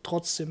dann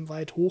trotzdem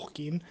weit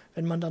hochgehen.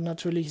 Wenn man dann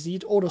natürlich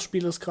sieht, das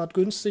Spiel ist gerade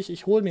günstig,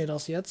 ich hole mir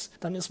das jetzt,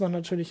 dann ist man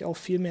natürlich auch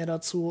viel mehr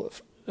dazu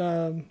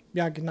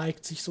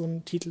geneigt, sich so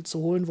einen Titel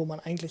zu holen, wo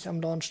man eigentlich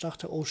am Launch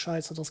dachte, oh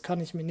scheiße, das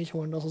kann ich mir nicht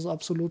holen, das ist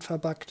absolut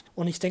verbuggt.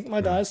 Und ich denke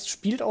mal,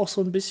 spielt auch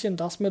so ein bisschen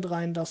das mit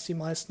rein, dass die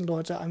meisten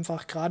Leute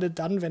einfach gerade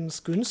dann, wenn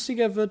es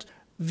günstiger wird,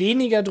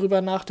 weniger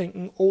drüber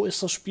nachdenken,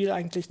 ist das Spiel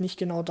eigentlich nicht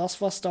genau das,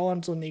 was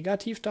dauernd so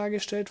negativ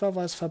dargestellt war,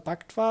 weil es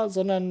verbuggt war,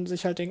 sondern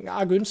sich halt denken,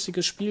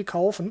 günstiges Spiel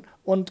kaufen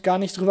und gar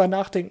nicht drüber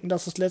nachdenken,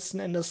 dass es letzten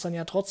Endes dann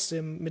ja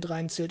trotzdem mit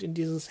reinzählt in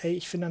dieses, hey,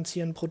 ich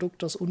finanziere ein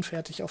Produkt, das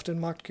unfertig auf den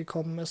Markt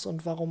gekommen ist,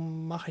 und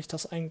warum mache ich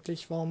das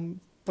eigentlich,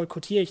 warum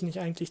boykottiere ich nicht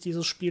eigentlich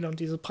dieses Spiel und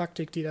diese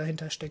Praktik, die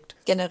dahinter steckt.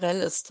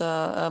 Generell ist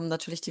da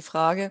natürlich die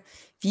Frage,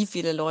 wie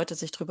viele Leute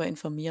sich darüber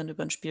informieren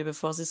über ein Spiel,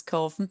 bevor sie es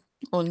kaufen.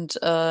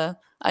 Und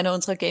einer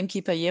unserer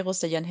Gamekeeper Jeros,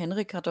 der Jan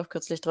Henrik, hat auch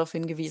kürzlich darauf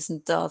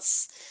hingewiesen,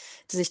 dass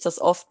sich das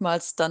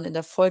oftmals dann in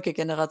der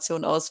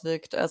Folgegeneration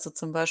auswirkt. Also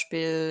zum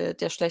Beispiel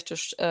der schlechte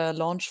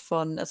Launch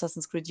von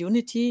Assassin's Creed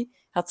Unity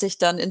hat sich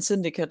dann in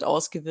Syndicate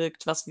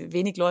ausgewirkt, was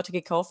wenig Leute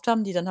gekauft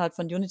haben, die dann halt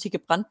von Unity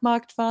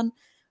gebrandmarkt waren,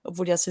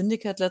 obwohl ja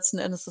Syndicate letzten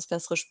Endes das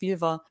bessere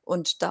Spiel war.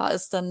 Und da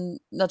ist dann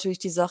natürlich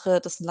die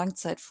Sache, das sind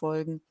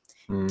Langzeitfolgen.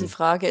 Die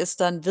Frage ist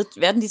dann,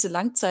 werden diese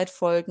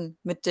Langzeitfolgen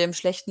mit dem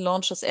schlechten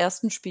Launch des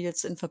ersten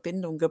Spiels in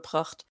Verbindung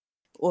gebracht?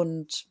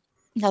 Und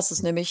das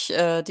ist nämlich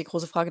die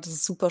große Frage, das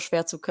ist super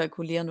schwer zu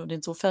kalkulieren. Und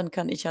insofern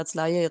kann ich als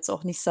Laie jetzt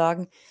auch nicht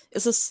sagen,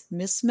 ist es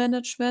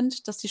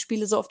Missmanagement, dass die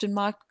Spiele so auf den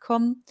Markt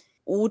kommen?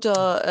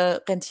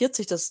 Oder rentiert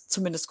sich das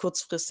zumindest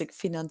kurzfristig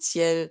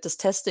finanziell, das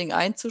Testing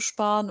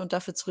einzusparen und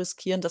dafür zu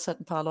riskieren, dass halt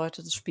ein paar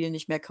Leute das Spiel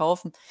nicht mehr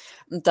kaufen?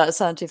 Und da ist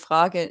halt die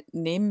Frage,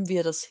 nehmen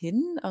wir das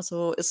hin?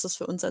 Also ist es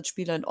für uns als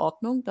Spieler in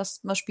Ordnung,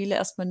 dass man Spiele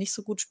erstmal nicht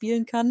so gut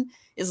spielen kann?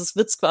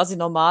 Wird es quasi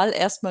normal,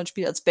 erstmal ein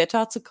Spiel als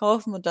Beta zu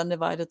kaufen und dann eine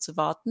Weile zu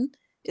warten?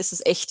 Ist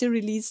das echte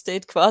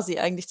Release-Date quasi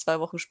eigentlich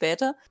 2 Wochen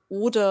später?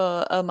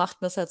 Oder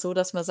macht man es halt so,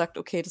 dass man sagt,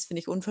 okay, das finde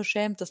ich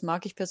unverschämt, das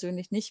mag ich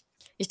persönlich nicht.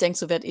 Ich denke,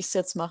 so werde ich es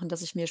jetzt machen,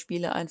 dass ich mir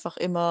Spiele einfach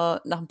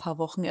immer nach ein paar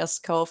Wochen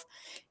erst kaufe.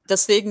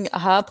 Deswegen,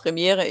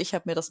 Premiere, ich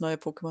habe mir das neue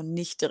Pokémon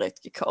nicht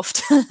direkt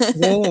gekauft.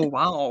 Oh,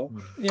 wow.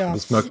 Ja.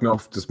 Das mag mir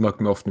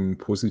auf einem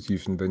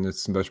Positiven, wenn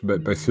jetzt zum Beispiel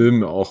bei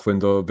Filmen auch,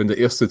 wenn der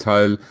erste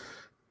Teil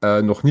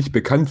noch nicht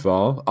bekannt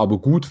war, aber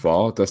gut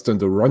war, dass dann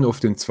der Run auf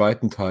den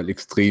zweiten Teil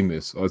extrem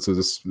ist. Also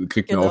das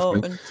kriegt man Genau, auch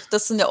mit. und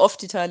das sind ja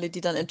oft die Teile, die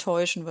dann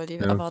enttäuschen, weil die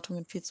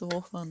Erwartungen viel zu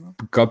hoch waren. Ne?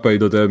 Gerade bei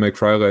der Devil May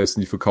Cry-Reihe sind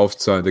die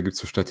Verkaufszahlen, da gibt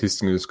es so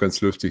Statistiken, das ist ganz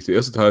lustig. Der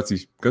erste Teil hat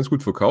sich ganz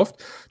gut verkauft,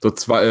 der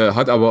zweite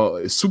hat aber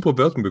super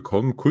Wertung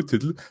bekommen,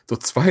 Kulttitel. Der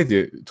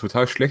zweite,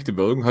 total schlechte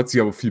Wertung, hat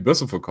sich aber viel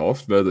besser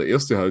verkauft, weil der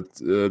erste halt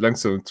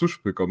langsam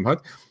Zuspruch bekommen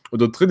hat.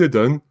 Und der dritte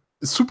dann,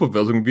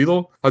 Superwertung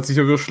wieder, hat sich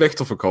ja wieder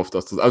schlechter verkauft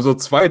als das. Also der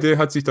zweite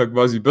hat sich da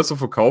quasi besser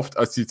verkauft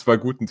als die 2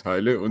 guten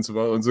Teile und so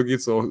weiter. Und so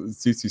geht's auch,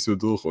 zieht sich so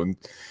durch. Und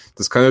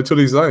das kann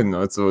natürlich sein.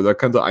 Also da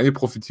kann der eine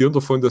profitieren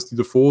davon, dass die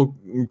davor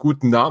einen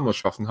guten Namen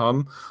erschaffen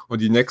haben und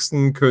die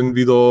nächsten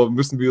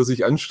müssen wieder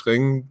sich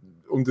anstrengen,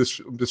 um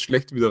das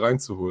Schlechte wieder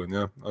reinzuholen.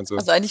 Ja. Also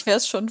eigentlich wäre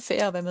es schon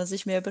fair, wenn man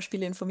sich mehr über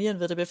Spiele informieren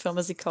würde, bevor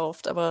man sie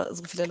kauft. Aber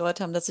so viele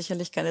Leute haben da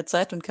sicherlich keine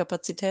Zeit und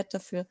Kapazität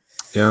dafür.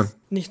 ja.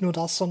 Nicht nur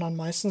das, sondern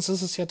meistens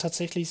ist es ja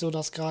tatsächlich so,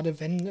 dass gerade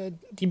wenn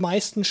die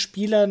meisten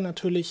Spieler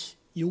natürlich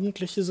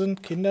Jugendliche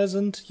sind, Kinder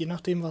sind, je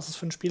nachdem, was es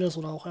für ein Spiel ist,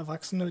 oder auch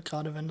Erwachsene,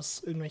 gerade wenn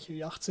es irgendwelche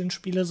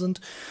 18-Spiele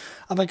sind.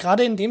 Aber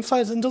gerade in dem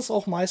Fall sind es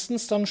auch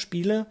meistens dann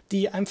Spiele,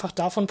 die einfach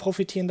davon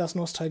profitieren, dass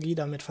Nostalgie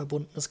damit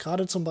verbunden ist.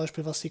 Gerade zum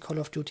Beispiel, was die Call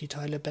of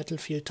Duty-Teile,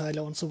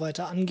 Battlefield-Teile und so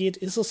weiter angeht,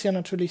 ist es ja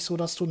natürlich so,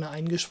 dass du eine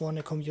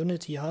eingeschworene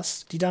Community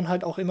hast, die dann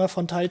halt auch immer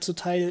von Teil zu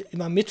Teil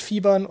immer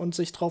mitfiebern und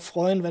sich drauf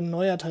freuen, wenn ein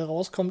neuer Teil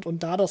rauskommt.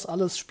 Und da das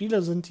alles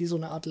Spiele sind, die so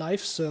eine Art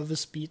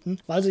Live-Service bieten,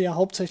 weil sie ja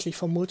hauptsächlich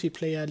vom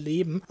Multiplayer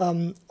leben,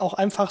 auch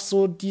einfach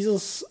so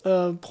dieses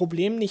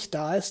Problem nicht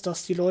da ist,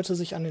 dass die Leute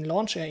sich an den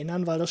Launch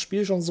erinnern, weil das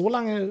Spiel schon so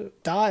lange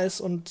da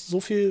ist und so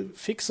viel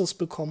Fixes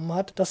bekommen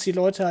hat, dass die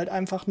Leute halt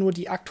einfach nur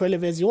die aktuelle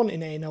Version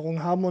in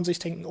Erinnerung haben und sich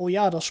denken, oh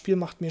ja, das Spiel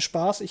macht mir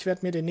Spaß, ich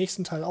werde mir den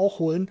nächsten Teil auch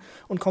holen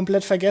und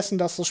komplett vergessen,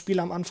 dass das Spiel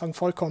am Anfang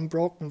vollkommen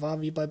broken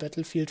war, wie bei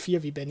Battlefield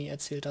 4, wie Benni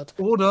erzählt hat.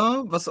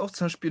 Oder, was auch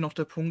zum Beispiel noch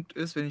der Punkt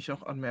ist, wenn ich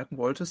noch anmerken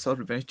wollte,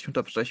 sorry, wenn ich dich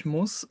unterbrechen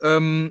muss,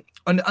 eine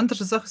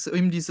andere Sache ist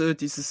eben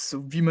dieses,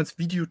 wie man es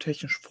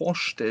videotechnisch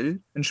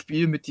vorstellt, ein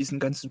Spiel mit diesen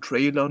ganzen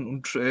Trailern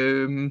und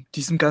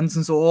diesem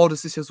ganzen so, oh,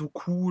 das ist ja so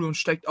cool und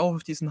steigt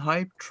auf diesen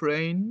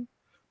Hype-Train.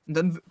 Und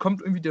dann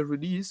kommt irgendwie der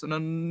Release und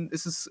dann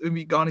ist es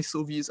irgendwie gar nicht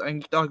so, wie es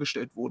eigentlich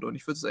dargestellt wurde. Und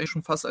ich würde es eigentlich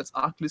schon fast als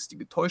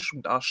arglistige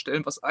Täuschung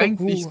darstellen, was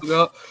eigentlich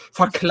sogar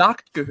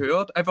verklagt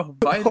gehört, einfach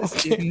weil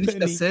es eben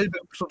nicht dasselbe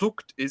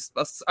Produkt ist,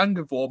 was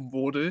angeworben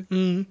wurde.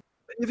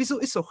 Wieso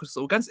ist doch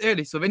so, ganz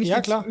ehrlich, so wenn ich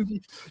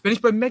wenn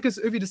ich bei Mc's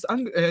irgendwie das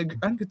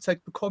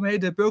angezeigt bekomme, hey,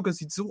 der Burger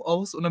sieht so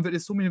aus und dann wird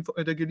es so mir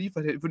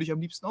geliefert, würde ich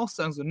am liebsten auch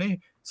sagen, so,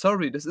 nee,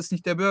 sorry, das ist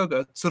nicht der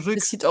Burger, zurück.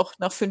 Das sieht auch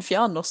nach 5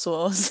 Jahren noch so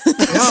aus.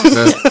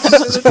 Ja.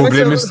 Das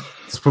Problem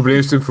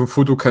ist, vom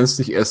Foto kannst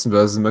du nicht essen,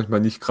 weil es sind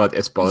manchmal nicht gerade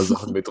essbare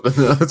Sachen mit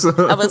drin. Also.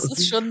 Aber es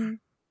ist schon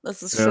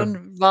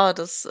wahr.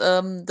 Da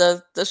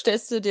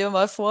stellst du dir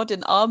mal vor,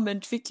 den armen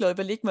Entwickler,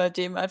 überleg mal,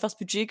 dem einfach das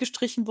Budget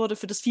gestrichen wurde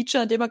für das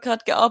Feature, an dem er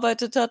gerade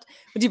gearbeitet hat.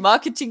 Und die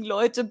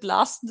Marketingleute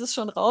blasten das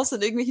schon raus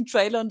in irgendwelchen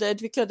Trailern und der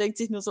Entwickler denkt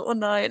sich nur so, oh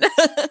nein.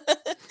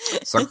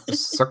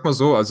 Sag mal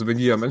so, also wenn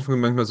die ja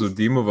manchmal so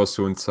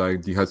Demo-Versionen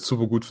zeigen, die halt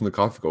super gut von der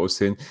Grafik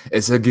aussehen,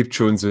 es ergibt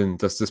schon Sinn,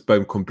 dass das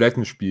beim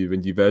kompletten Spiel,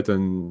 wenn die Welt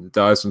dann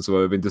da ist und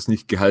so, wenn das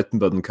nicht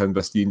gehalten werden kann,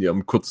 was die in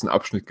ihrem kurzen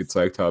Abschnitt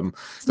gezeigt haben,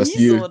 dass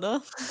die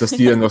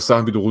dann noch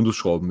Sachen wieder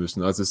runterschrauben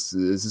müssen. Also es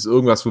ist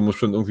irgendwas, wo man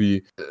schon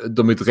irgendwie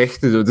damit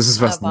rechnet und das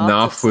ist was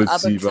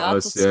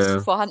Nachvollziehbares. Aber klar,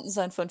 das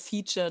Vorhandensein von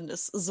Featuren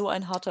ist so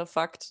ein harter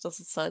Fakt, dass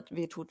es halt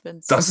wehtut, wenn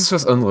es... Das ist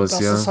was anderes,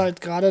 Das ist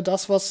halt gerade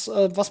das, was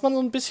man so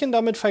ein bisschen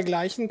damit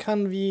vergleichen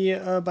kann, wie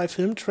bei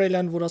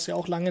Filmtrailern, wo das ja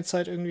auch lange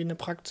Zeit irgendwie eine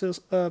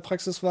Praxis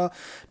war,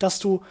 dass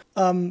du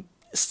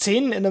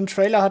Szenen in einem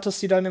Trailer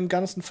hattest, die dann im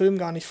ganzen Film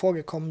gar nicht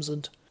vorgekommen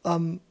sind.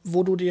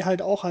 Wo du dir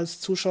halt auch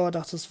als Zuschauer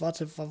dachtest,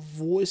 warte,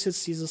 wo ist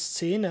jetzt diese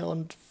Szene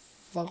und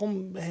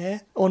warum,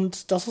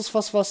 Und das ist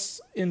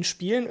was in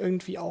Spielen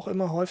irgendwie auch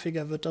immer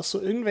häufiger wird, dass du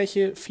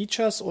irgendwelche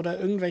Features oder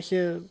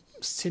irgendwelche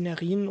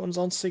Szenerien und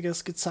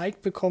sonstiges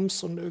gezeigt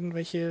bekommst und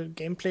irgendwelche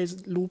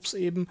Gameplay-Loops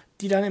eben,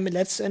 die dann im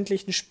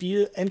letztendlichen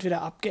Spiel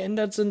entweder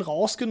abgeändert sind,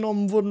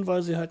 rausgenommen wurden,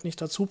 weil sie halt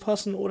nicht dazu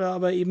passen, oder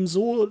aber eben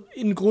so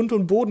in Grund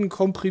und Boden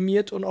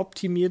komprimiert und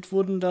optimiert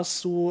wurden,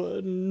 dass du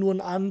nur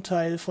einen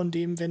Anteil von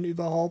dem, wenn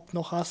überhaupt,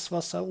 noch hast,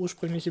 was da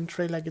ursprünglich im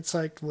Trailer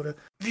gezeigt wurde.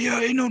 Wir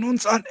erinnern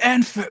uns an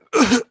Anthem.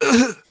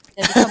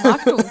 Ja,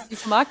 die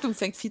Vermarktung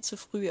fängt viel zu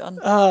früh an.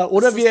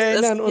 Oder wir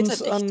erinnern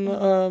uns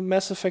an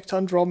Mass Effect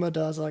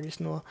Andromeda, sage ich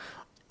nur.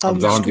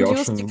 Die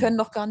Studios, die können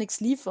noch gar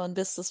nichts liefern,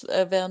 bis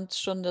während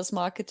schon das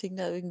Marketing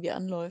da irgendwie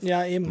anläuft.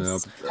 Ja, eben. Ja,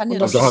 da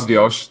haben die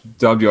auch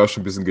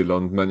schon ein bisschen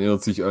gelernt. Man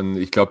erinnert sich an,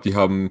 ich glaube, die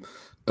haben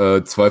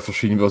 2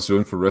 verschiedene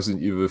Versionen von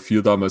Resident Evil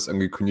 4 damals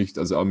angekündigt.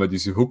 Also einmal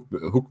diese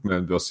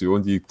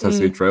Hookman-Version, die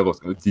tatsächlich Trailer,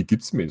 die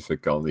gibt es im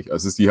Endeffekt gar nicht.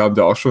 Also die haben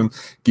da auch schon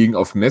gegen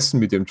auf Messen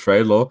mit dem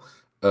Trailer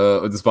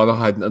und es war doch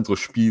halt ein anderes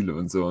Spiel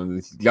und so. Und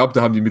ich glaube,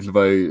 da haben die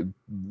mittlerweile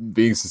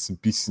wenigstens ein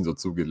bisschen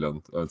dazu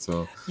gelernt.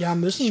 Also, ja,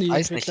 müssen die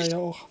Entwickler ja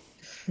auch.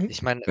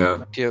 Ich meine,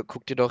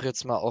 guck dir doch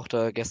jetzt mal auch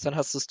da, gestern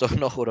hast du es doch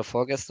noch oder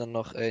vorgestern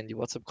noch in die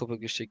WhatsApp-Gruppe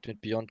geschickt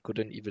mit Beyond Good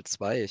and Evil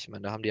 2. Ich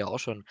meine, da haben die ja auch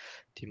schon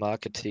die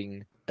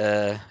Marketing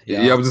aber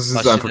das ist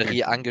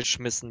Maschinerie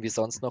angeschmissen wie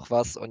sonst noch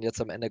was und jetzt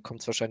am Ende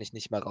kommt es wahrscheinlich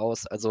nicht mehr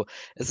raus. Also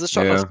es ist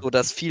schon auch so,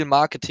 dass viel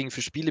Marketing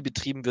für Spiele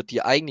betrieben wird,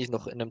 die eigentlich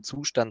noch in einem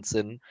Zustand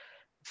sind,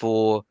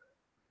 wo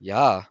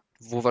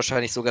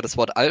wahrscheinlich sogar das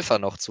Wort Alpha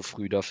noch zu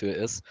früh dafür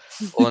ist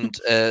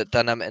und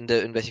dann am Ende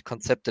irgendwelche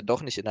Konzepte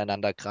doch nicht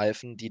ineinander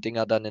greifen, die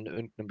Dinger dann in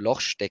irgendeinem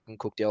Loch stecken.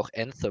 Guck dir auch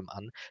Anthem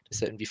an, das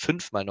ja irgendwie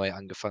 5-mal neu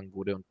angefangen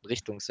wurde und einen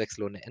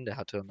Richtungswechsel ohne Ende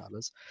hatte und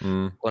alles.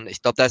 Und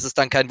ich glaube, da ist es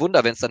dann kein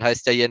Wunder, wenn es dann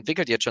heißt, ja, ihr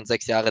entwickelt jetzt schon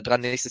 6 Jahre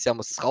dran, nächstes Jahr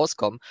muss es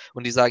rauskommen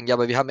und die sagen, ja,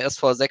 aber wir haben erst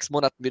vor 6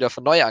 Monaten wieder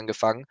von neu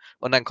angefangen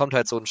und dann kommt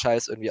halt so ein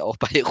Scheiß irgendwie auch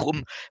bei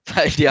rum,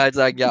 weil die halt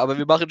sagen, ja, aber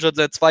wir machen schon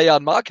seit 2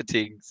 Jahren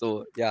Marketing.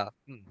 So, ja.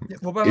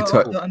 Wobei man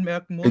auch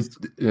anmerken muss,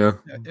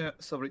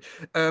 sorry.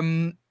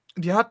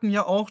 Die hatten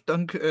ja auch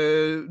dank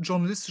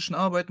journalistischen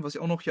Arbeiten, was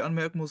ich auch noch hier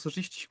anmerken muss,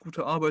 richtig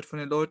gute Arbeit von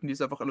den Leuten, die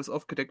es einfach alles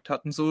aufgedeckt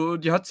hatten. So,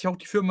 die hat sich auch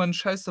die Firma einen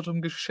Scheiß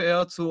darum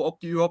geschert, so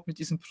ob die überhaupt mit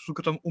diesem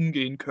Programm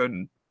umgehen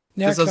können.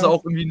 Ja, Das ist also klar.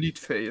 auch irgendwie ein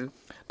Lead-Fail.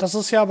 Das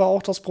ist ja aber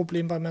auch das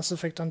Problem bei Mass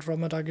Effect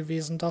Andromeda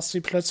gewesen, dass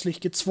sie plötzlich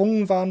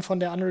gezwungen waren, von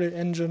der Unreal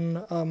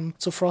Engine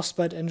zur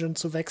Frostbite Engine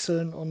zu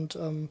wechseln. Und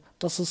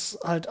das ist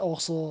halt auch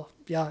so,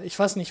 ja, ich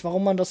weiß nicht,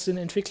 warum man das den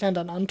Entwicklern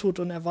dann antut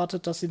und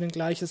erwartet, dass sie ein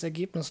gleiches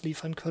Ergebnis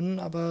liefern können.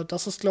 Aber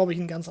das ist, glaube ich,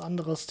 ein ganz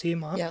anderes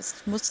Thema. Ja, es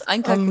muss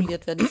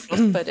einkalkuliert werden. Die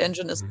Frostbite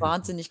Engine ist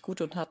wahnsinnig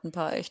gut und hat ein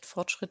paar echt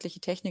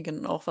fortschrittliche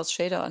Techniken, auch was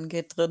Shader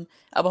angeht, drin.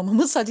 Aber man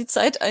muss halt die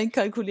Zeit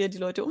einkalkulieren, die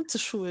Leute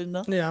umzuschulen,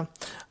 ne? Ja,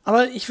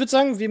 aber ich würde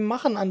sagen, wir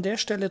machen an der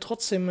Stelle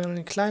trotzdem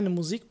eine kleine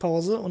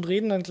Musikpause und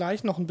reden dann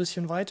gleich noch ein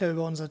bisschen weiter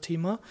über unser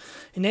Thema.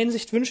 In der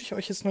Hinsicht wünsche ich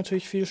euch jetzt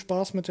natürlich viel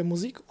Spaß mit der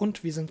Musik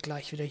und wir sind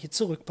gleich wieder hier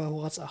zurück bei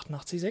Horaz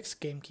 88.6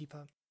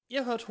 GameKeeper.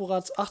 Ihr hört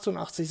Horaz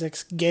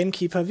 88.6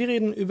 GameKeeper. Wir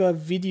reden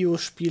über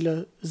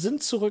Videospiele,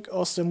 sind zurück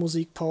aus der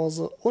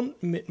Musikpause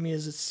und mit mir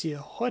sitzt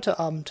hier heute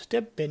Abend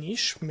der Benni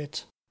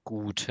Schmidt.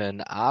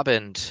 Guten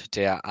Abend.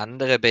 Der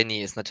andere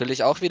Benni ist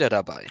natürlich auch wieder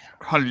dabei.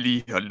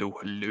 Hallihallo,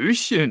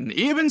 Hallöchen.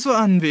 Ebenso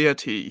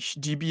anwärtig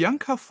die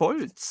Bianca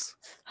Volz.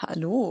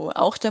 Hallo,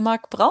 auch der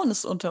Marc Braun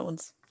ist unter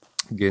uns.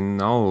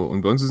 Genau,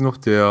 und bei uns ist noch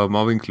der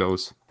Marvin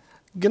Clauß.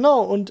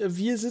 Genau, und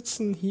wir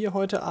sitzen hier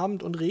heute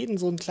Abend und reden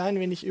so ein klein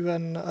wenig über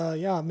ein,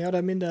 mehr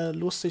oder minder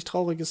lustig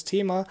trauriges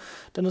Thema,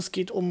 denn es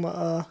geht um,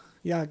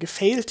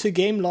 gefailte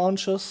Game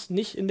Launches,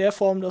 nicht in der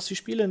Form, dass die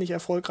Spiele nicht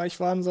erfolgreich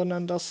waren,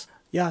 sondern dass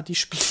die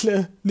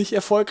Spiele nicht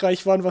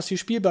erfolgreich waren, was die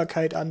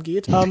Spielbarkeit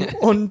angeht.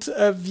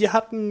 Wir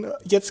hatten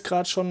jetzt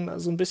gerade schon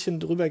so ein bisschen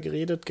drüber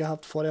geredet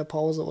gehabt vor der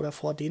Pause oder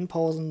vor den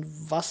Pausen,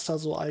 was da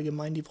so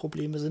allgemein die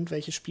Probleme sind,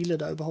 welche Spiele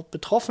da überhaupt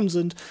betroffen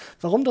sind,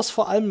 warum das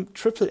vor allem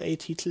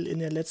AAA-Titel in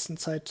der letzten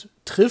Zeit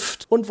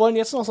trifft und wollen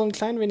jetzt noch so ein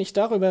klein wenig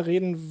darüber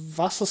reden,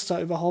 was es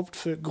da überhaupt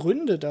für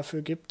Gründe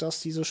dafür gibt,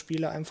 dass diese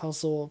Spiele einfach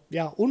so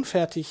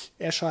unfertig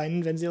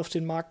erscheinen, wenn sie auf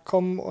den Markt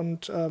kommen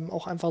und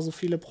auch einfach so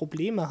viele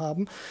Probleme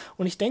haben.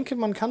 Und ich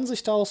denke, man kann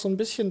sich da auch so ein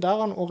bisschen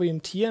daran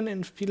orientieren,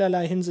 in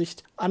vielerlei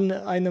Hinsicht an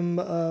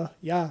einem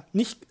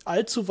nicht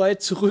allzu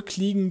weit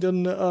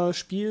zurückliegenden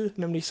Spiel,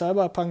 nämlich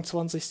Cyberpunk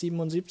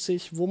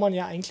 2077, wo man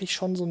ja eigentlich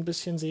schon so ein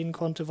bisschen sehen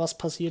konnte, was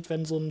passiert,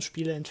 wenn so ein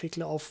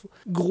Spieleentwickler auf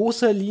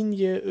großer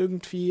Linie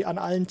irgendwie an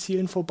allen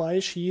Zielen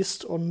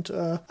vorbeischießt und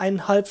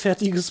ein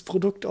halbfertiges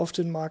Produkt auf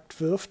den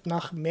Markt wirft,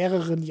 nach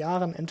mehreren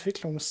Jahren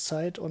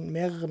Entwicklungszeit und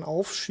mehreren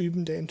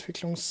Aufschüben der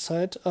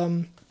Entwicklungszeit.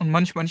 Und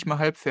manchmal nicht mal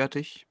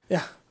halbfertig.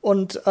 Ja,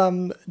 und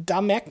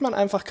da merkt man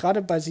einfach,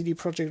 gerade bei CD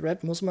Projekt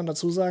Red, muss man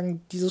dazu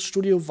sagen, dieses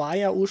Studio war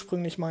ja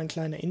ursprünglich mal ein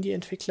kleiner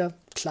Indie-Entwickler,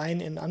 klein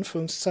in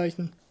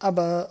Anführungszeichen,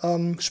 aber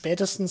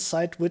spätestens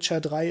seit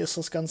Witcher 3 ist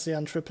das Ganze ja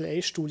ein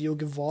AAA-Studio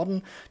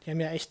geworden. Die haben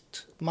ja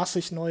echt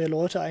massig neue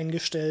Leute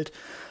eingestellt,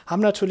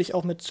 haben natürlich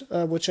auch mit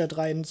Witcher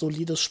 3 ein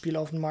solides Spiel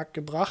auf den Markt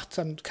gebracht,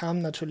 dann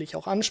kamen natürlich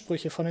auch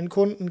Ansprüche von den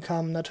Kunden,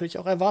 kamen natürlich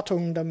auch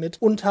Erwartungen damit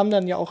und haben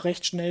dann ja auch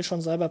recht schnell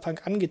schon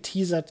Cyberpunk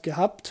angeteasert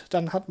gehabt,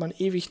 dann hat man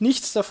ewig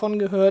nichts davon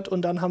gehört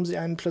und dann haben sie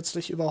einen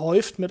plötzlich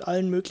überhäuft mit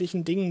allen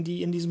möglichen Dingen,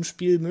 die in diesem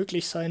Spiel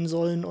möglich sein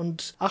sollen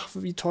und ach,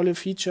 wie tolle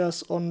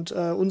Features und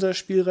unser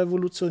Spiel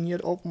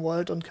revolutioniert Open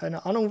World und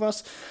keine Ahnung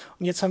was.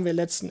 Und jetzt haben wir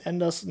letzten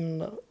Endes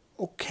ein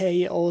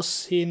okay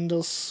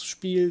aussehendes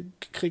Spiel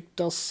gekriegt,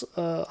 das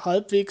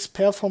halbwegs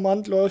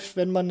performant läuft,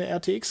 wenn man eine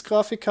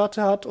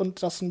RTX-Grafikkarte hat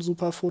und das einen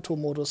super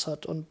Fotomodus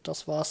hat. Und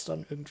das war es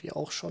dann irgendwie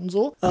auch schon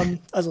so.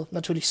 Also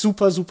natürlich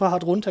super, super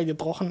hart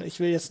runtergebrochen.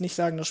 Ich will jetzt nicht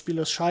sagen, das Spiel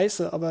ist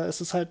scheiße, aber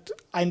es ist halt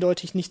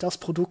eindeutig nicht das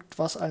Produkt,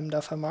 was einem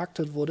da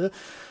vermarktet wurde.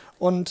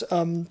 Und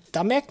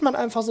da merkt man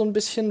einfach so ein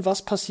bisschen,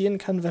 was passieren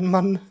kann, wenn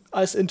man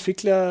als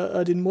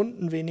Entwickler den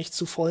Mund ein wenig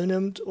zu voll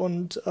nimmt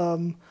und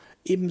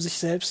eben sich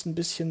selbst ein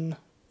bisschen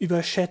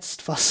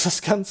überschätzt, was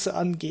das Ganze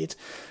angeht,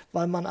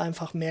 weil man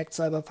einfach merkt,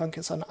 Cyberpunk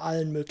ist an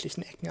allen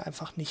möglichen Ecken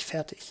einfach nicht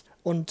fertig.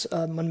 Und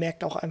man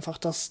merkt auch einfach,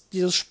 dass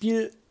dieses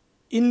Spiel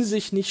in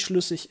sich nicht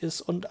schlüssig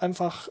ist und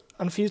einfach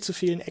an viel zu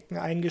vielen Ecken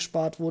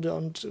eingespart wurde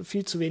und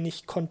viel zu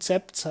wenig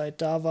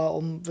Konzeptzeit da war,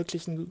 um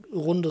wirklich ein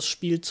rundes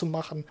Spiel zu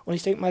machen. Und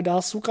ich denke mal, da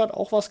hast du gerade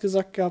auch was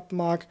gesagt gehabt,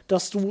 Marc,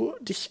 dass du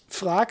dich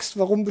fragst,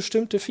 warum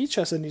bestimmte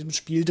Features in diesem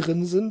Spiel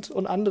drin sind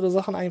und andere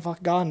Sachen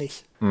einfach gar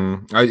nicht.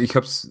 Also ich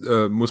hab's,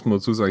 muss man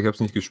dazu sagen, ich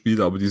hab's nicht gespielt,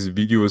 aber diese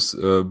Videos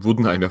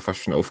wurden einem ja fast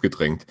schon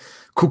aufgedrängt.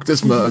 Guck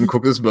das mal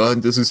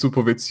an, das ist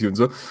super witzig und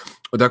so.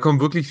 Und da kommen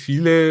wirklich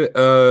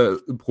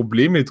viele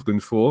Probleme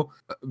drin vor,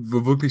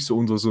 wo wirklich so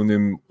unter so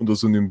einem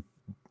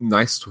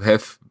nice to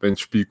have, wenn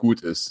das Spiel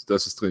gut ist.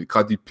 Das ist drin.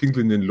 Gerade die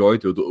pinkelnden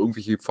Leute oder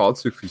irgendwelche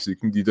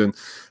Fahrzeugphysiken, die dann,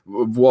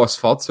 wo das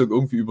Fahrzeug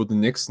irgendwie über den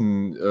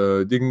nächsten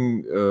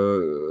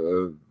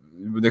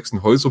über den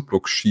nächsten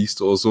Häuserblock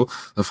schießt oder so,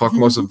 dann fragt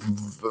man so,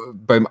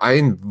 beim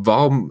einen,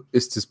 warum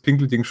ist das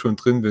Pinkelding schon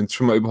drin, wenn es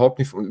schon mal überhaupt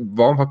nicht,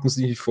 warum hat man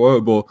sich nicht vorher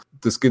über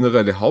das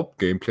generelle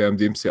Hauptgameplay, an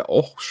dem es ja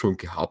auch schon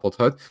gehapert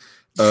hat,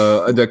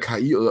 an der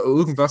KI oder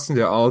irgendwas in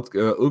der Art,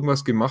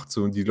 irgendwas gemacht,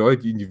 so, und die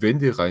Leute, die in die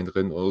Wände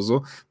reinrennen oder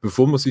so,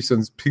 bevor man sich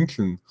ans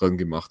Pinkeln ran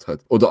gemacht hat.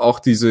 Oder auch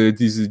diese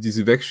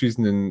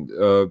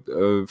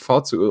wegschießenden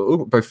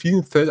Fahrzeuge, bei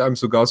vielen fällt einem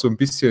sogar so ein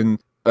bisschen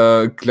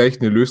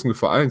gleich eine Lösung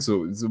für eins.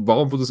 So,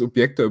 warum wird das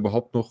Objekt da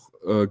überhaupt noch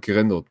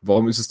gerendert?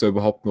 Warum ist es da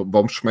überhaupt noch,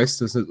 warum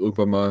schmeißt es nicht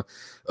irgendwann mal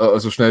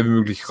so schnell wie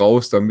möglich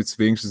raus, damit es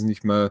wenigstens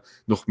nicht mal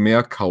noch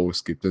mehr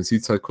Chaos gibt? Dann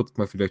sieht es halt kurz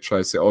mal vielleicht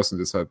scheiße aus und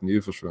deshalb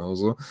Nebelverschwörung oder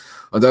so.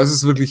 Und da ist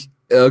es wirklich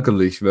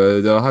ärgerlich,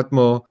 weil da hat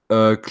man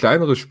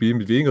kleinere Spiele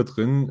mit weniger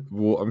drin,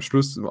 wo am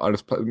Schluss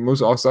alles,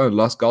 muss auch sagen,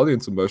 Last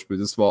Guardian zum Beispiel,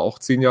 das war auch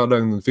 10 Jahre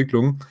lang in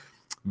Entwicklung,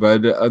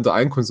 weil an der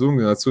einen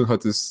Konsolengeneration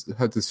hat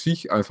das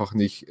Viech einfach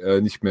nicht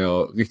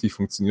mehr richtig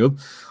funktioniert.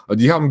 Und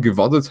die haben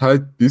gewartet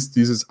halt, bis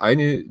dieses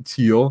eine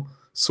Tier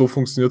so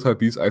funktioniert hat,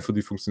 wie es einfach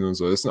nicht funktionieren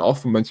soll. Das sind auch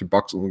von manchen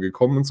Bugs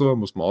umgekommen und so,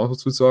 muss man auch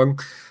dazu sagen.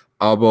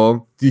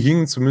 Aber die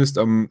hingen zumindest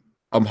am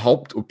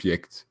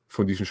Hauptobjekt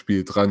von diesem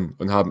Spiel dran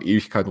und haben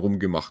Ewigkeiten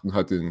rumgemacht und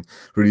hat den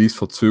Release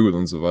verzögert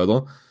und so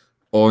weiter.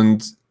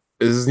 Und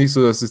es ist nicht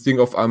so, dass das Ding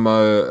auf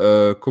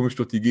einmal komisch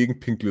durch die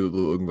Gegend pinkelt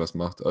oder irgendwas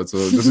macht. Also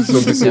das ist so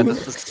ein bisschen... Ja,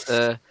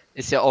 das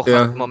ist ja auch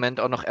im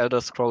Moment auch noch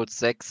Elder Scrolls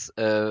 6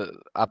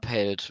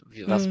 abhält,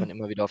 was man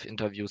immer wieder auf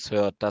Interviews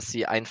hört, dass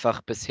sie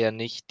einfach bisher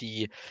nicht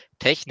die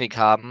Technik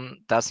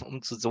haben, das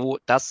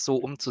so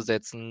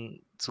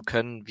umzusetzen zu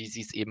können, wie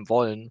sie es eben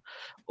wollen.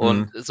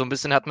 Und so ein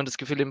bisschen hat man das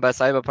Gefühl eben bei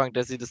Cyberpunk,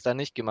 dass sie das da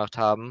nicht gemacht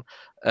haben,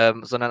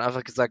 sondern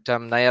einfach gesagt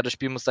haben, naja, das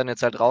Spiel muss dann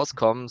jetzt halt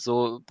rauskommen,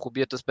 so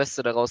probiert das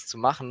Beste daraus zu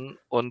machen.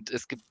 Und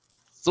es gibt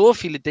so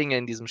viele Dinge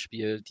in diesem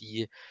Spiel,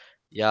 die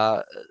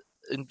ja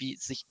irgendwie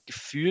sich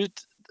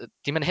gefühlt,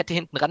 die man hätte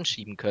hinten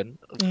ranschieben können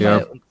und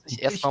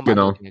sich erstmal um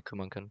andere Dinge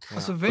kümmern können. Ja.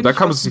 Also und da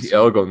kann man sich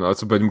ärgern.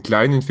 Also bei dem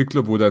kleinen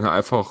Entwickler, wo dann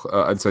einfach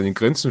an seine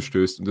Grenzen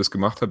stößt und das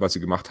gemacht hat, was sie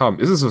gemacht haben,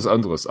 ist es was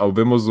anderes. Aber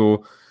wenn man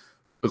so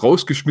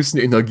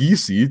rausgeschmissene Energie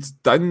sieht,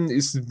 dann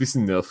ist es ein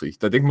bisschen nervig.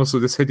 Da denkt man so,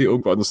 das hätte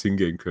irgendwo anders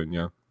hingehen können,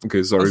 ja.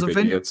 Okay, sorry, also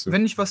Benni, jetzt.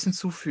 Wenn ich was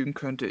hinzufügen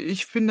könnte,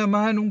 ich bin der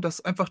Meinung, dass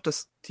einfach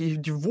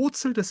die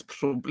Wurzel des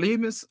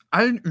Problems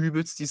allen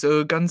Übels,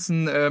 diese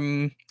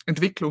ganzen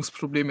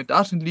Entwicklungsprobleme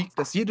darin liegt,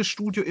 dass jedes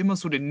Studio immer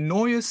so den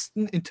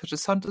neuesten,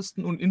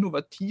 interessantesten und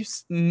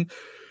innovativsten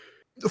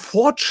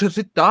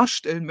Fortschritt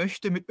darstellen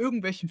möchte mit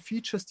irgendwelchen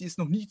Features, die es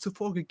noch nie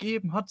zuvor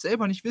gegeben hat,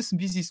 selber nicht wissen,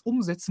 wie sie es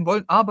umsetzen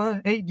wollen, aber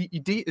hey, die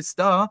Idee ist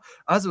da,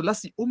 also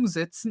lass sie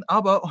umsetzen,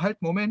 aber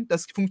halt, Moment,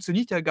 das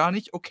funktioniert ja gar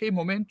nicht, okay,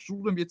 Moment,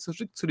 rudern wir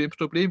zurück zu dem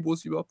Problem, wo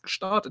es überhaupt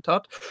gestartet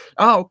hat.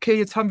 Okay,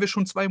 jetzt haben wir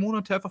schon 2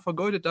 Monate einfach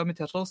vergeudet, damit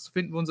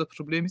herauszufinden, wo unser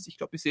Problem ist. Ich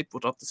glaube, ihr seht,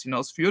 worauf das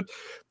hinausführt.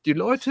 Die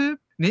Leute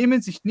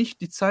nehmen sich nicht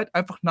die Zeit,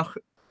 einfach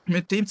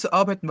mit dem zu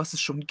arbeiten, was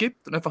es schon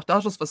gibt und einfach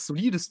daraus was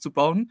Solides zu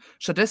bauen.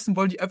 Stattdessen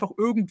wollen die einfach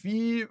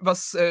irgendwie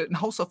ein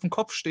Haus auf dem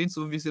Kopf stehen,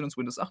 so wie sie uns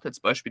Windows 8 als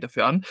Beispiel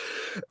dafür an,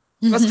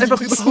 was einfach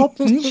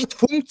überhaupt nicht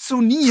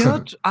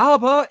funktioniert,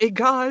 aber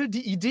egal,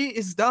 die Idee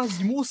ist da,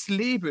 sie muss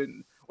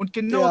leben. Und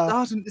genau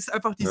darin ist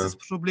einfach dieses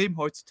Problem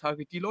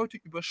heutzutage. Die Leute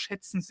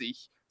überschätzen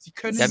sich. Sie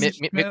können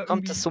mir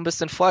kommt das so ein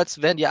bisschen vor,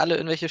 als wären die alle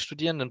irgendwelche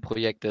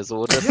Studierendenprojekte.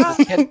 So. Das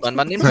kennt man.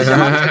 Man nimmt sich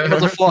am Anfang immer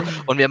so vor,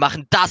 und wir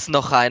machen das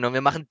noch rein und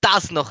wir machen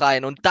das noch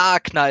rein und da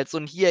knallt's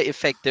und hier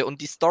Effekte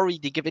und die Story,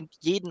 die gewinnt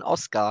jeden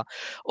Oscar.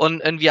 Und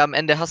irgendwie am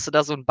Ende hast du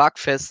da so ein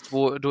Bugfest,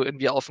 wo du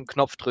irgendwie auf den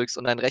Knopf drückst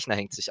und dein Rechner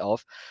hängt sich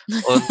auf.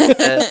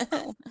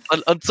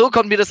 Und so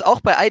kommt mir das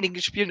auch bei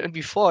einigen Spielen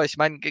irgendwie vor. Ich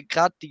meine,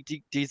 gerade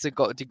die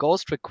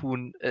Ghost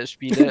Raccoon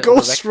Spiele.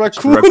 Ghost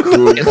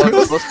Raccoon.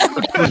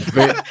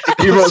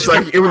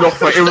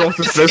 Immer noch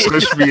das bessere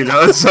Spiel.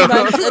 Also. Du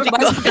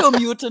meinst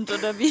Biomutant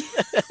oder wie?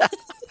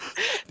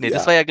 Nee,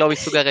 das war ja, glaube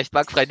ich, sogar recht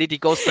bugfrei. Nee, die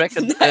Ghost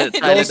Recon-Teile.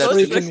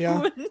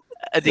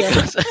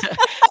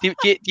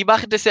 Die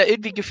machen das ja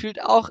irgendwie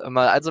gefühlt auch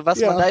immer. Also was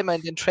man da immer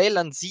in den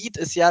Trailern sieht,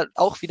 ist ja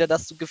auch wieder,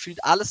 dass du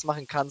gefühlt alles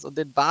machen kannst und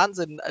den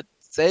Wahnsinn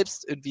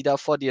selbst irgendwie da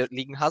vor dir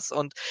liegen hast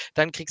und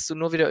dann kriegst du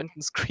nur wieder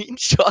irgendeinen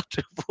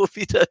Screenshot, wo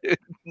wieder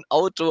irgendein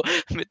Auto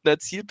mit einer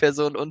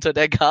Zielperson unter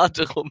der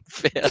Karte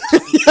rumfährt.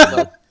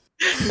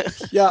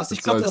 Ja, also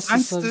ich glaube, das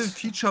einzige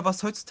Feature,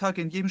 was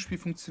heutzutage in jedem Spiel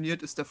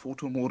funktioniert, ist der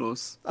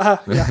Fotomodus.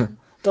 Ja.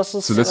 Das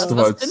ist was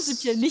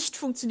prinzipiell nicht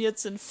funktioniert,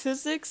 sind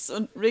Physics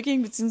und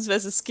Rigging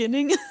bzw.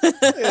 Skinning.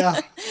 Ja,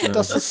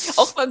 das ist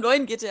auch beim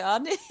neuen GTA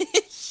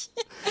nicht.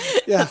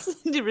 Ja. Das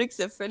sind die Rigs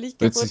ja völlig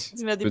kaputt,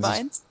 sind ja die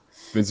Beins.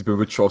 Wenn sie bei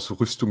Witcher auch so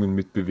Rüstungen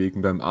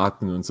mitbewegen beim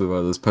Atmen und so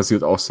weiter. Das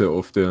passiert auch sehr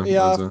oft.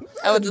 Ja, also.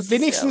 Aber das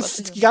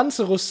wenigstens die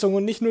ganze Rüstung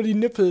und nicht nur die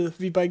Nippel,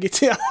 wie bei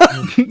GTA.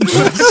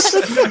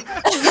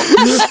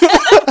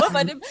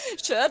 Bei dem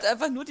Shirt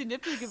einfach nur die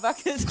Nippel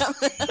gewackelt haben.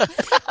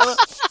 Aber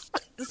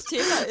das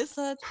Thema ist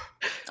halt...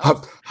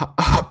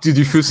 Habt ihr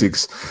die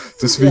Physics?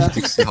 Das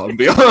Wichtigste haben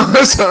wir.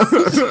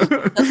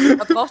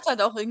 Man braucht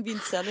halt auch irgendwie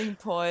einen Selling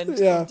Point.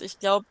 Ja. Und ich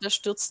glaube, da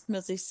stürzt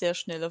man sich sehr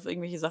schnell auf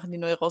irgendwelche Sachen, die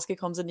neu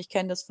rausgekommen sind. Ich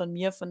kenne das von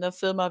mir, von der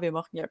Firma. Wir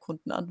machen ja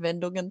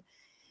Kundenanwendungen.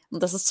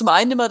 Und das ist zum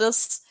einen immer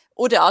das,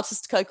 der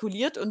Artist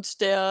kalkuliert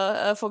und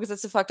der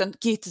Vorgesetzte fragt dann,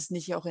 geht es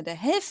nicht auch in der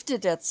Hälfte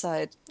der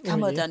Zeit?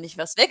 Kann man da nicht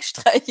was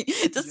wegstreichen?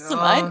 Das ist zum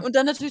einen. Und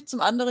dann natürlich zum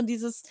anderen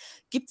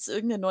gibt es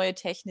irgendeine neue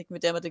Technik,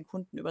 mit der man den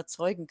Kunden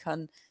überzeugen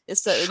kann?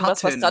 Ist da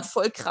irgendwas, was gerade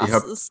voll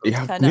krass ist? Und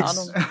keine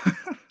Ahnung.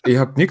 Ihr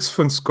habt nichts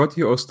von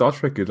Scotty aus Star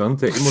Trek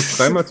gelernt, der immer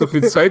 3-mal so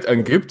viel Zeit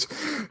angibt,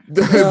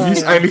 wie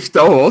es eigentlich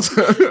dauert.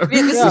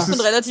 Wir sind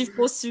schon relativ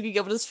großzügig,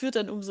 aber das führt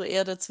dann umso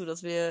eher dazu,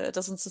 dass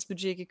uns das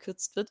Budget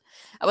gekürzt wird.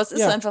 Aber es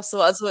ist einfach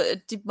so, also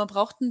man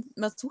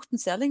sucht einen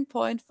Selling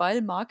Point,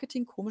 weil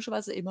Marketing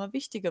komischerweise immer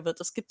wichtiger wird.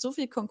 Es gibt so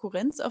viel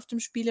Konkurrenz auf dem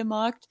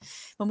Spielemarkt,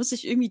 man muss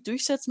sich irgendwie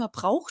durchsetzen, man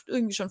braucht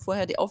irgendwie schon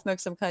vorher die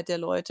Aufmerksamkeit der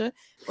Leute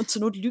und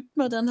zur Not lügt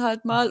man dann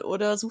halt mal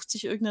oder sucht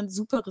sich irgendeinen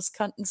super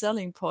riskanten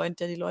Selling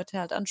Point, der die Leute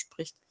halt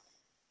anspricht.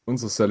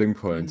 Unser Selling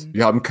Point.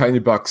 Wir haben keine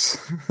Bugs.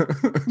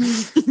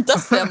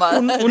 Das wäre mal.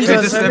 Und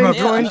der Selling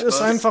Point ist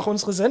einfach,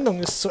 unsere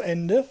Sendung ist zu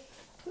Ende.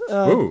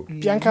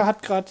 Bianca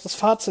hat gerade das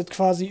Fazit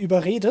quasi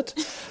überredet.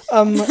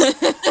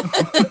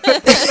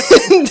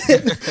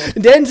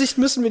 In der Hinsicht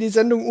müssen wir die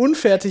Sendung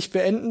unfertig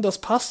beenden.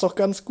 Das passt doch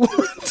ganz gut.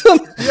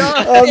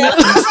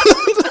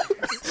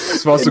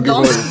 Das war so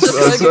gewollt.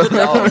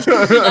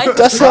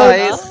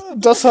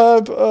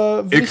 Deshalb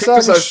würde ich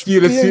sagen,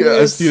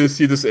 als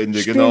DLC das Ende,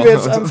 spielen wir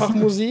jetzt einfach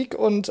Musik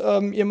und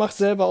ihr macht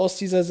selber aus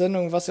dieser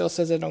Sendung, was ihr aus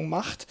der Sendung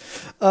macht.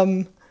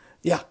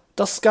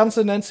 Das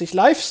Ganze nennt sich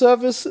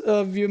Live-Service.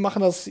 Wir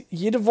machen das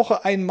jede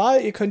Woche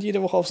einmal. Ihr könnt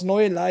jede Woche aufs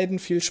Neue leiden.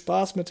 Viel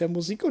Spaß mit der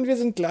Musik und wir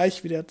sind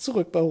gleich wieder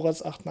zurück bei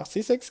Horaz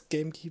 886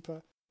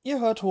 GameKeeper. Ihr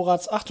hört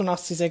Horaz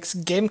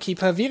 886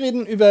 GameKeeper. Wir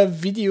reden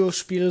über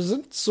Videospiele,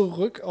 sind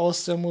zurück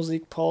aus der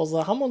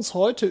Musikpause, haben uns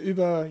heute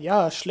über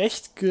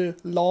schlecht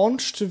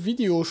gelaunchte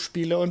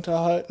Videospiele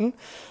unterhalten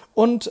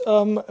und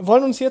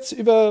wollen uns jetzt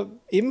über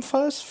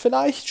ebenfalls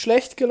vielleicht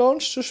schlecht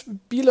gelaunchte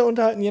Spiele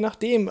unterhalten, je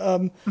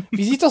nachdem.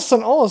 Wie sieht das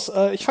dann aus?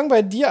 Ich fange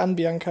bei dir an,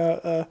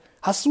 Bianca.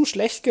 Hast du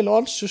schlecht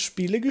gelaunchte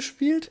Spiele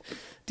gespielt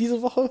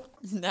diese Woche?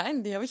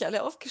 Nein, die habe ich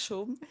alle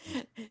aufgeschoben.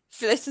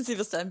 Vielleicht sind sie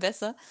bis dahin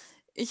besser.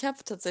 Ich habe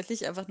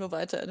tatsächlich einfach nur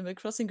weiter Animal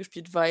Crossing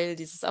gespielt, weil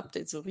dieses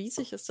Update so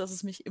riesig ist, dass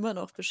es mich immer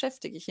noch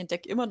beschäftigt. Ich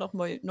entdecke immer noch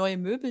neue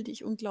Möbel, die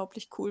ich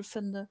unglaublich cool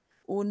finde.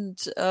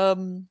 Und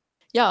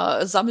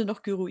sammle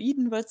noch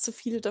Gyroiden, weil es so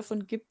viele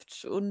davon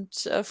gibt.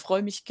 Und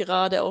freue mich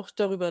gerade auch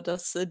darüber,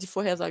 dass die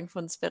Vorhersagen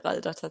von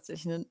Speralda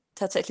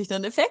tatsächlich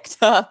einen Effekt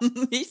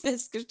haben, wie ich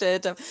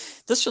festgestellt habe.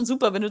 Das ist schon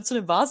super, wenn du zu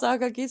einem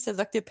Wahrsager gehst, der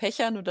sagt dir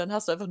Pech an und dann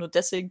hast du einfach nur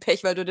deswegen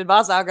Pech, weil du den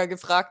Wahrsager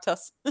gefragt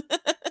hast.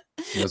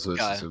 Ja, so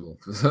ist es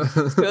überhaupt.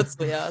 Das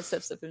gehört so,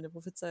 selbsterfüllende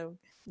Prophezeiung.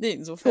 Nee,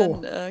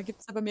 insofern gibt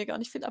es bei mir gar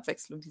nicht viel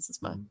Abwechslung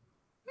dieses Mal.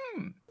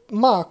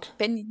 Marc.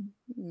 Benni.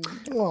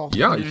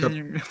 Ja, ich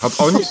hab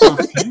auch nicht so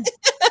viel.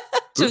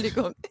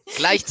 Entschuldigung.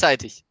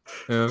 Gleichzeitig.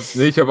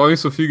 Ich habe auch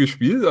nicht so viel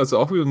gespielt, also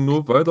auch wieder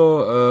nur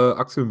weiter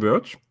Axiom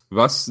Verge,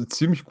 was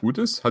ziemlich gut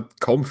ist,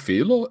 hat kaum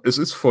Fehler. Es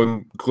ist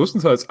von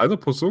größtenteils einer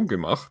Person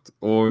gemacht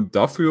und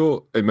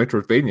dafür,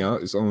 Metroidvania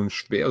ist auch ein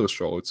schweres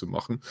Genre zu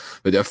machen,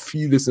 weil der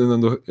vieles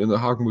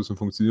ineinander haken muss und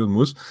funktionieren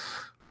muss.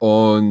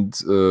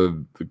 Und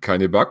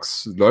keine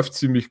Bugs, läuft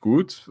ziemlich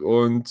gut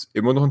und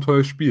immer noch ein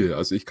tolles Spiel.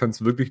 Also ich kann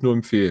es wirklich nur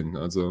empfehlen.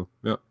 Also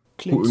ja,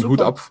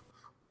 Hut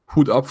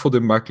ab vor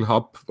dem Michael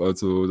Hub,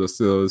 also dass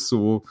der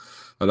so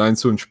allein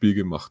so ein Spiel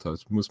gemacht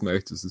hat. Muss man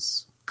echt, das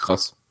ist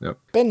krass. Ja.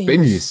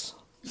 Benni.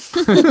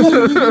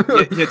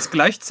 Jetzt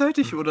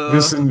gleichzeitig oder?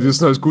 Wir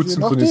sind halt gut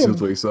synchronisiert,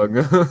 würde ich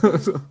sagen.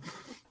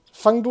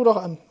 Fang du doch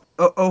an.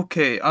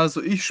 Okay,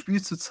 also ich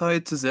spiele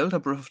zurzeit Zelda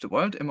Breath of the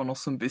Wild immer noch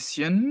so ein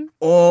bisschen.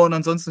 Und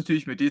ansonsten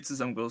natürlich mit dir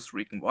zusammen Ghost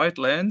Recon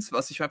Wildlands,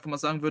 was ich einfach mal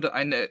sagen würde,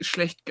 ein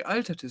schlecht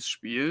gealtertes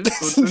Spiel.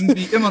 Und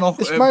irgendwie immer noch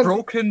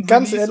Broken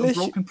ganz Release ehrlich,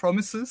 und Broken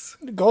Promises.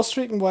 Ghost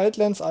Recon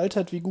Wildlands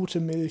altert wie gute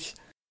Milch.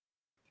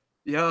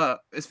 Ja,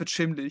 es wird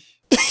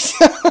schimmlig.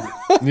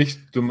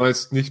 Du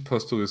meinst nicht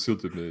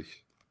pasteurisierte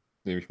Milch,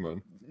 nehme ich mal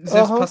an.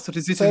 Selbst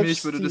pasteurisierte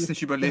Milch würde das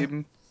nicht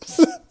überleben.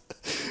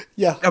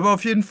 Ja. Aber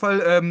auf jeden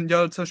Fall,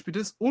 zum Beispiel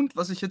das. Und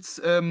was ich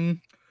jetzt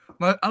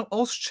mal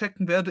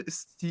auschecken werde,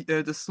 ist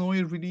das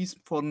neue Release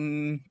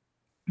von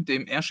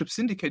dem Airship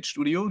Syndicate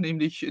Studio,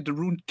 nämlich The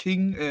Ruined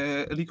King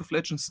A League of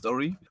Legends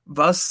Story,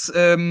 was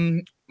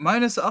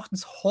meines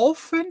Erachtens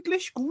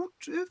hoffentlich gut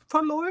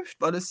verläuft,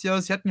 weil sie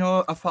hatten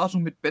ja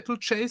Erfahrung mit Battle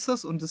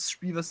Chasers und das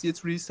Spiel, was sie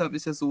jetzt released haben,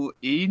 ist ja so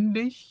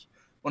ähnlich.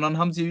 Und dann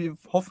haben sie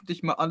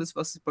hoffentlich mal alles,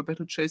 was bei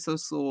Battle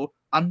Chasers so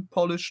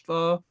unpolished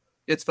war,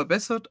 jetzt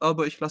verbessert,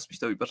 aber ich lasse mich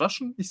da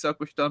überraschen. Ich sage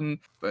euch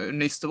dann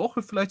nächste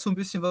Woche vielleicht so ein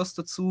bisschen was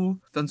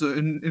dazu. Dann so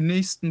im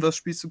nächsten, was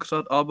spielst du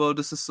gerade, aber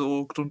das ist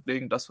so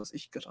grundlegend das, was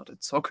ich gerade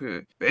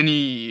zocke.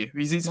 Benni,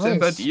 wie sieht's denn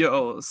bei dir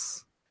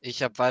aus?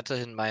 Ich habe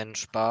weiterhin meinen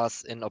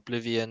Spaß in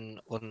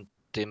Oblivion und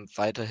dem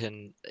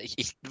weiterhin.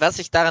 Was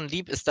ich daran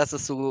lieb, ist, dass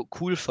es so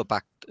cool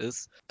verbuggt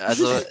ist.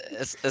 Also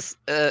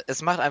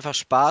es macht einfach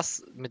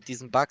Spaß, mit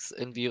diesen Bugs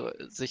irgendwie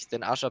sich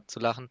den Arsch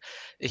abzulachen.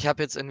 Ich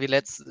habe jetzt irgendwie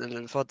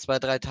vor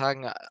 2-3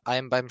 Tagen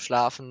einem beim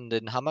Schlafen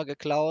den Hammer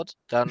geklaut.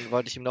 Dann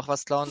wollte ich ihm noch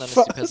was klauen. Dann ist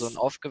die Person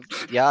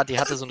Ja, die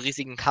hatte so einen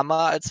riesigen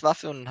Hammer als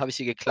Waffe und dann habe ich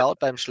sie geklaut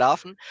beim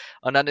Schlafen.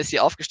 Und dann ist sie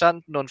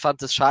aufgestanden und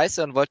fand es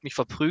scheiße und wollte mich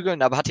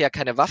verprügeln, aber hatte ja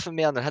keine Waffe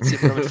mehr und dann hat sie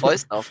nur mit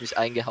Fäusten auf mich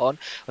eingehauen.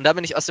 Und dann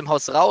bin ich aus dem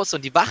Haus raus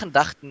und die Wachen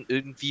dachten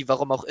irgendwie,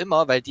 warum auch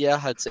immer, weil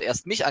der halt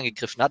zuerst mich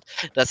angegriffen hat,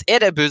 dass er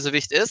der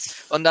Bösewicht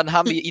ist und dann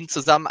haben wir ihn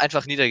zusammen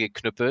einfach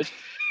niedergeknüppelt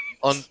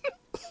und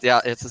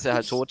Ja, jetzt ist er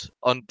halt tot.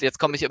 Und jetzt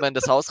komme ich immer in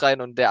das Haus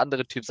rein und der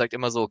andere Typ sagt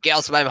immer so, geh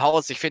aus meinem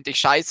Haus, ich finde dich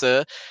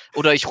scheiße.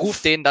 Oder ich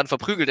rufe den, dann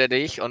verprügelt er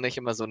dich. Und ich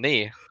immer so,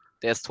 nee,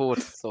 der ist tot.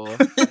 So.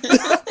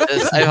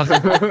 Das ist einfach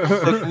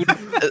super gut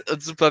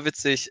und super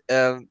witzig.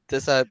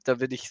 Deshalb, da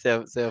bin ich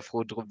sehr, sehr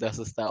froh drum, dass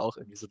es da auch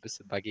irgendwie so ein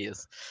bisschen buggy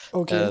ist.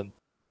 Okay.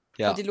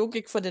 Ja. Die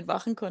Logik von den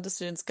Wachen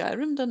konntest du in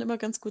Skyrim dann immer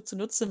ganz gut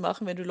zunutze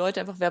machen, wenn du Leute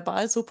einfach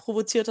verbal so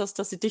provoziert hast,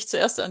 dass sie dich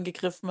zuerst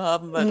angegriffen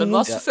haben, weil dann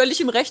warst du völlig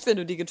im Recht, wenn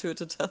du die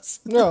getötet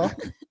hast. Ja.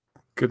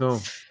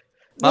 Genau.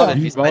 Marvin,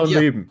 Wie wie ist bei war dir?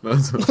 Leben?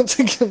 Also.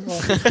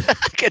 Genau.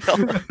 Genau.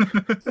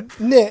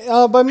 Nee,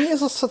 bei mir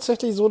ist es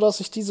tatsächlich so,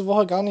 dass ich diese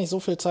Woche gar nicht so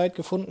viel Zeit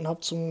gefunden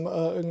habe zum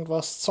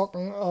irgendwas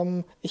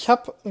zocken. Ich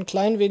habe ein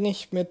klein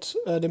wenig mit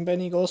dem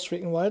Benni Ghost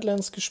Recon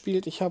Wildlands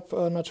gespielt. Ich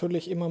habe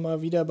natürlich immer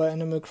mal wieder bei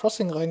Animal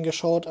Crossing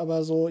reingeschaut,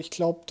 aber so, ich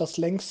glaube, das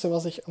längste,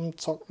 was ich am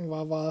Zocken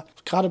war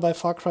gerade bei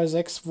Far Cry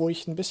 6, wo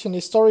ich ein bisschen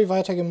die Story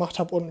weitergemacht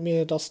habe und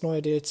mir das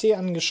neue DLC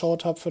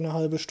angeschaut habe für eine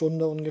halbe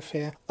Stunde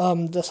ungefähr.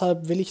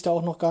 Deshalb will ich da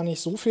auch noch gar nicht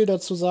so viel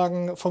dazu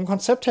sagen. Vom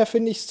Konzept her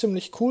finde ich es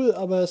ziemlich cool,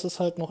 aber es ist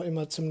halt noch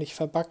immer ziemlich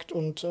verbuggt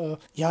und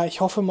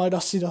ich hoffe mal,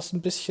 dass sie das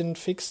ein bisschen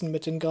fixen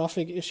mit den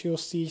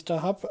Grafik-Issues, die ich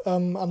da habe.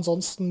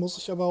 Ansonsten muss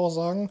ich aber auch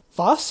sagen,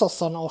 war es das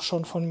dann auch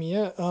schon von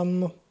mir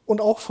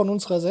und auch von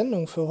unserer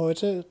Sendung für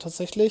heute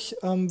tatsächlich.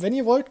 Wenn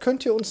ihr wollt,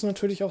 könnt ihr uns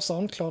natürlich auf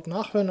Soundcloud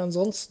nachhören.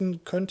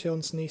 Ansonsten könnt ihr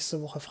uns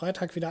nächste Woche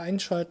Freitag wieder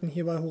einschalten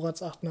hier bei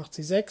Horaz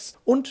 88.6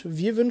 und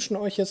wir wünschen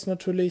euch jetzt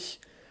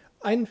natürlich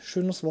ein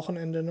schönes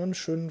Wochenende, einen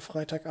schönen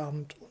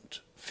Freitagabend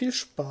und viel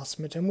Spaß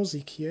mit der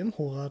Musik hier im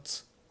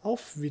Horaz.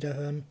 Auf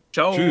Wiederhören.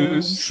 Ciao.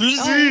 Tschüss.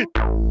 Tschüssi.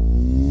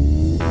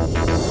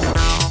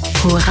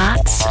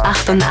 Horaz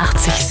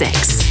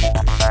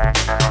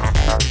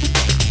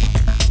 88.6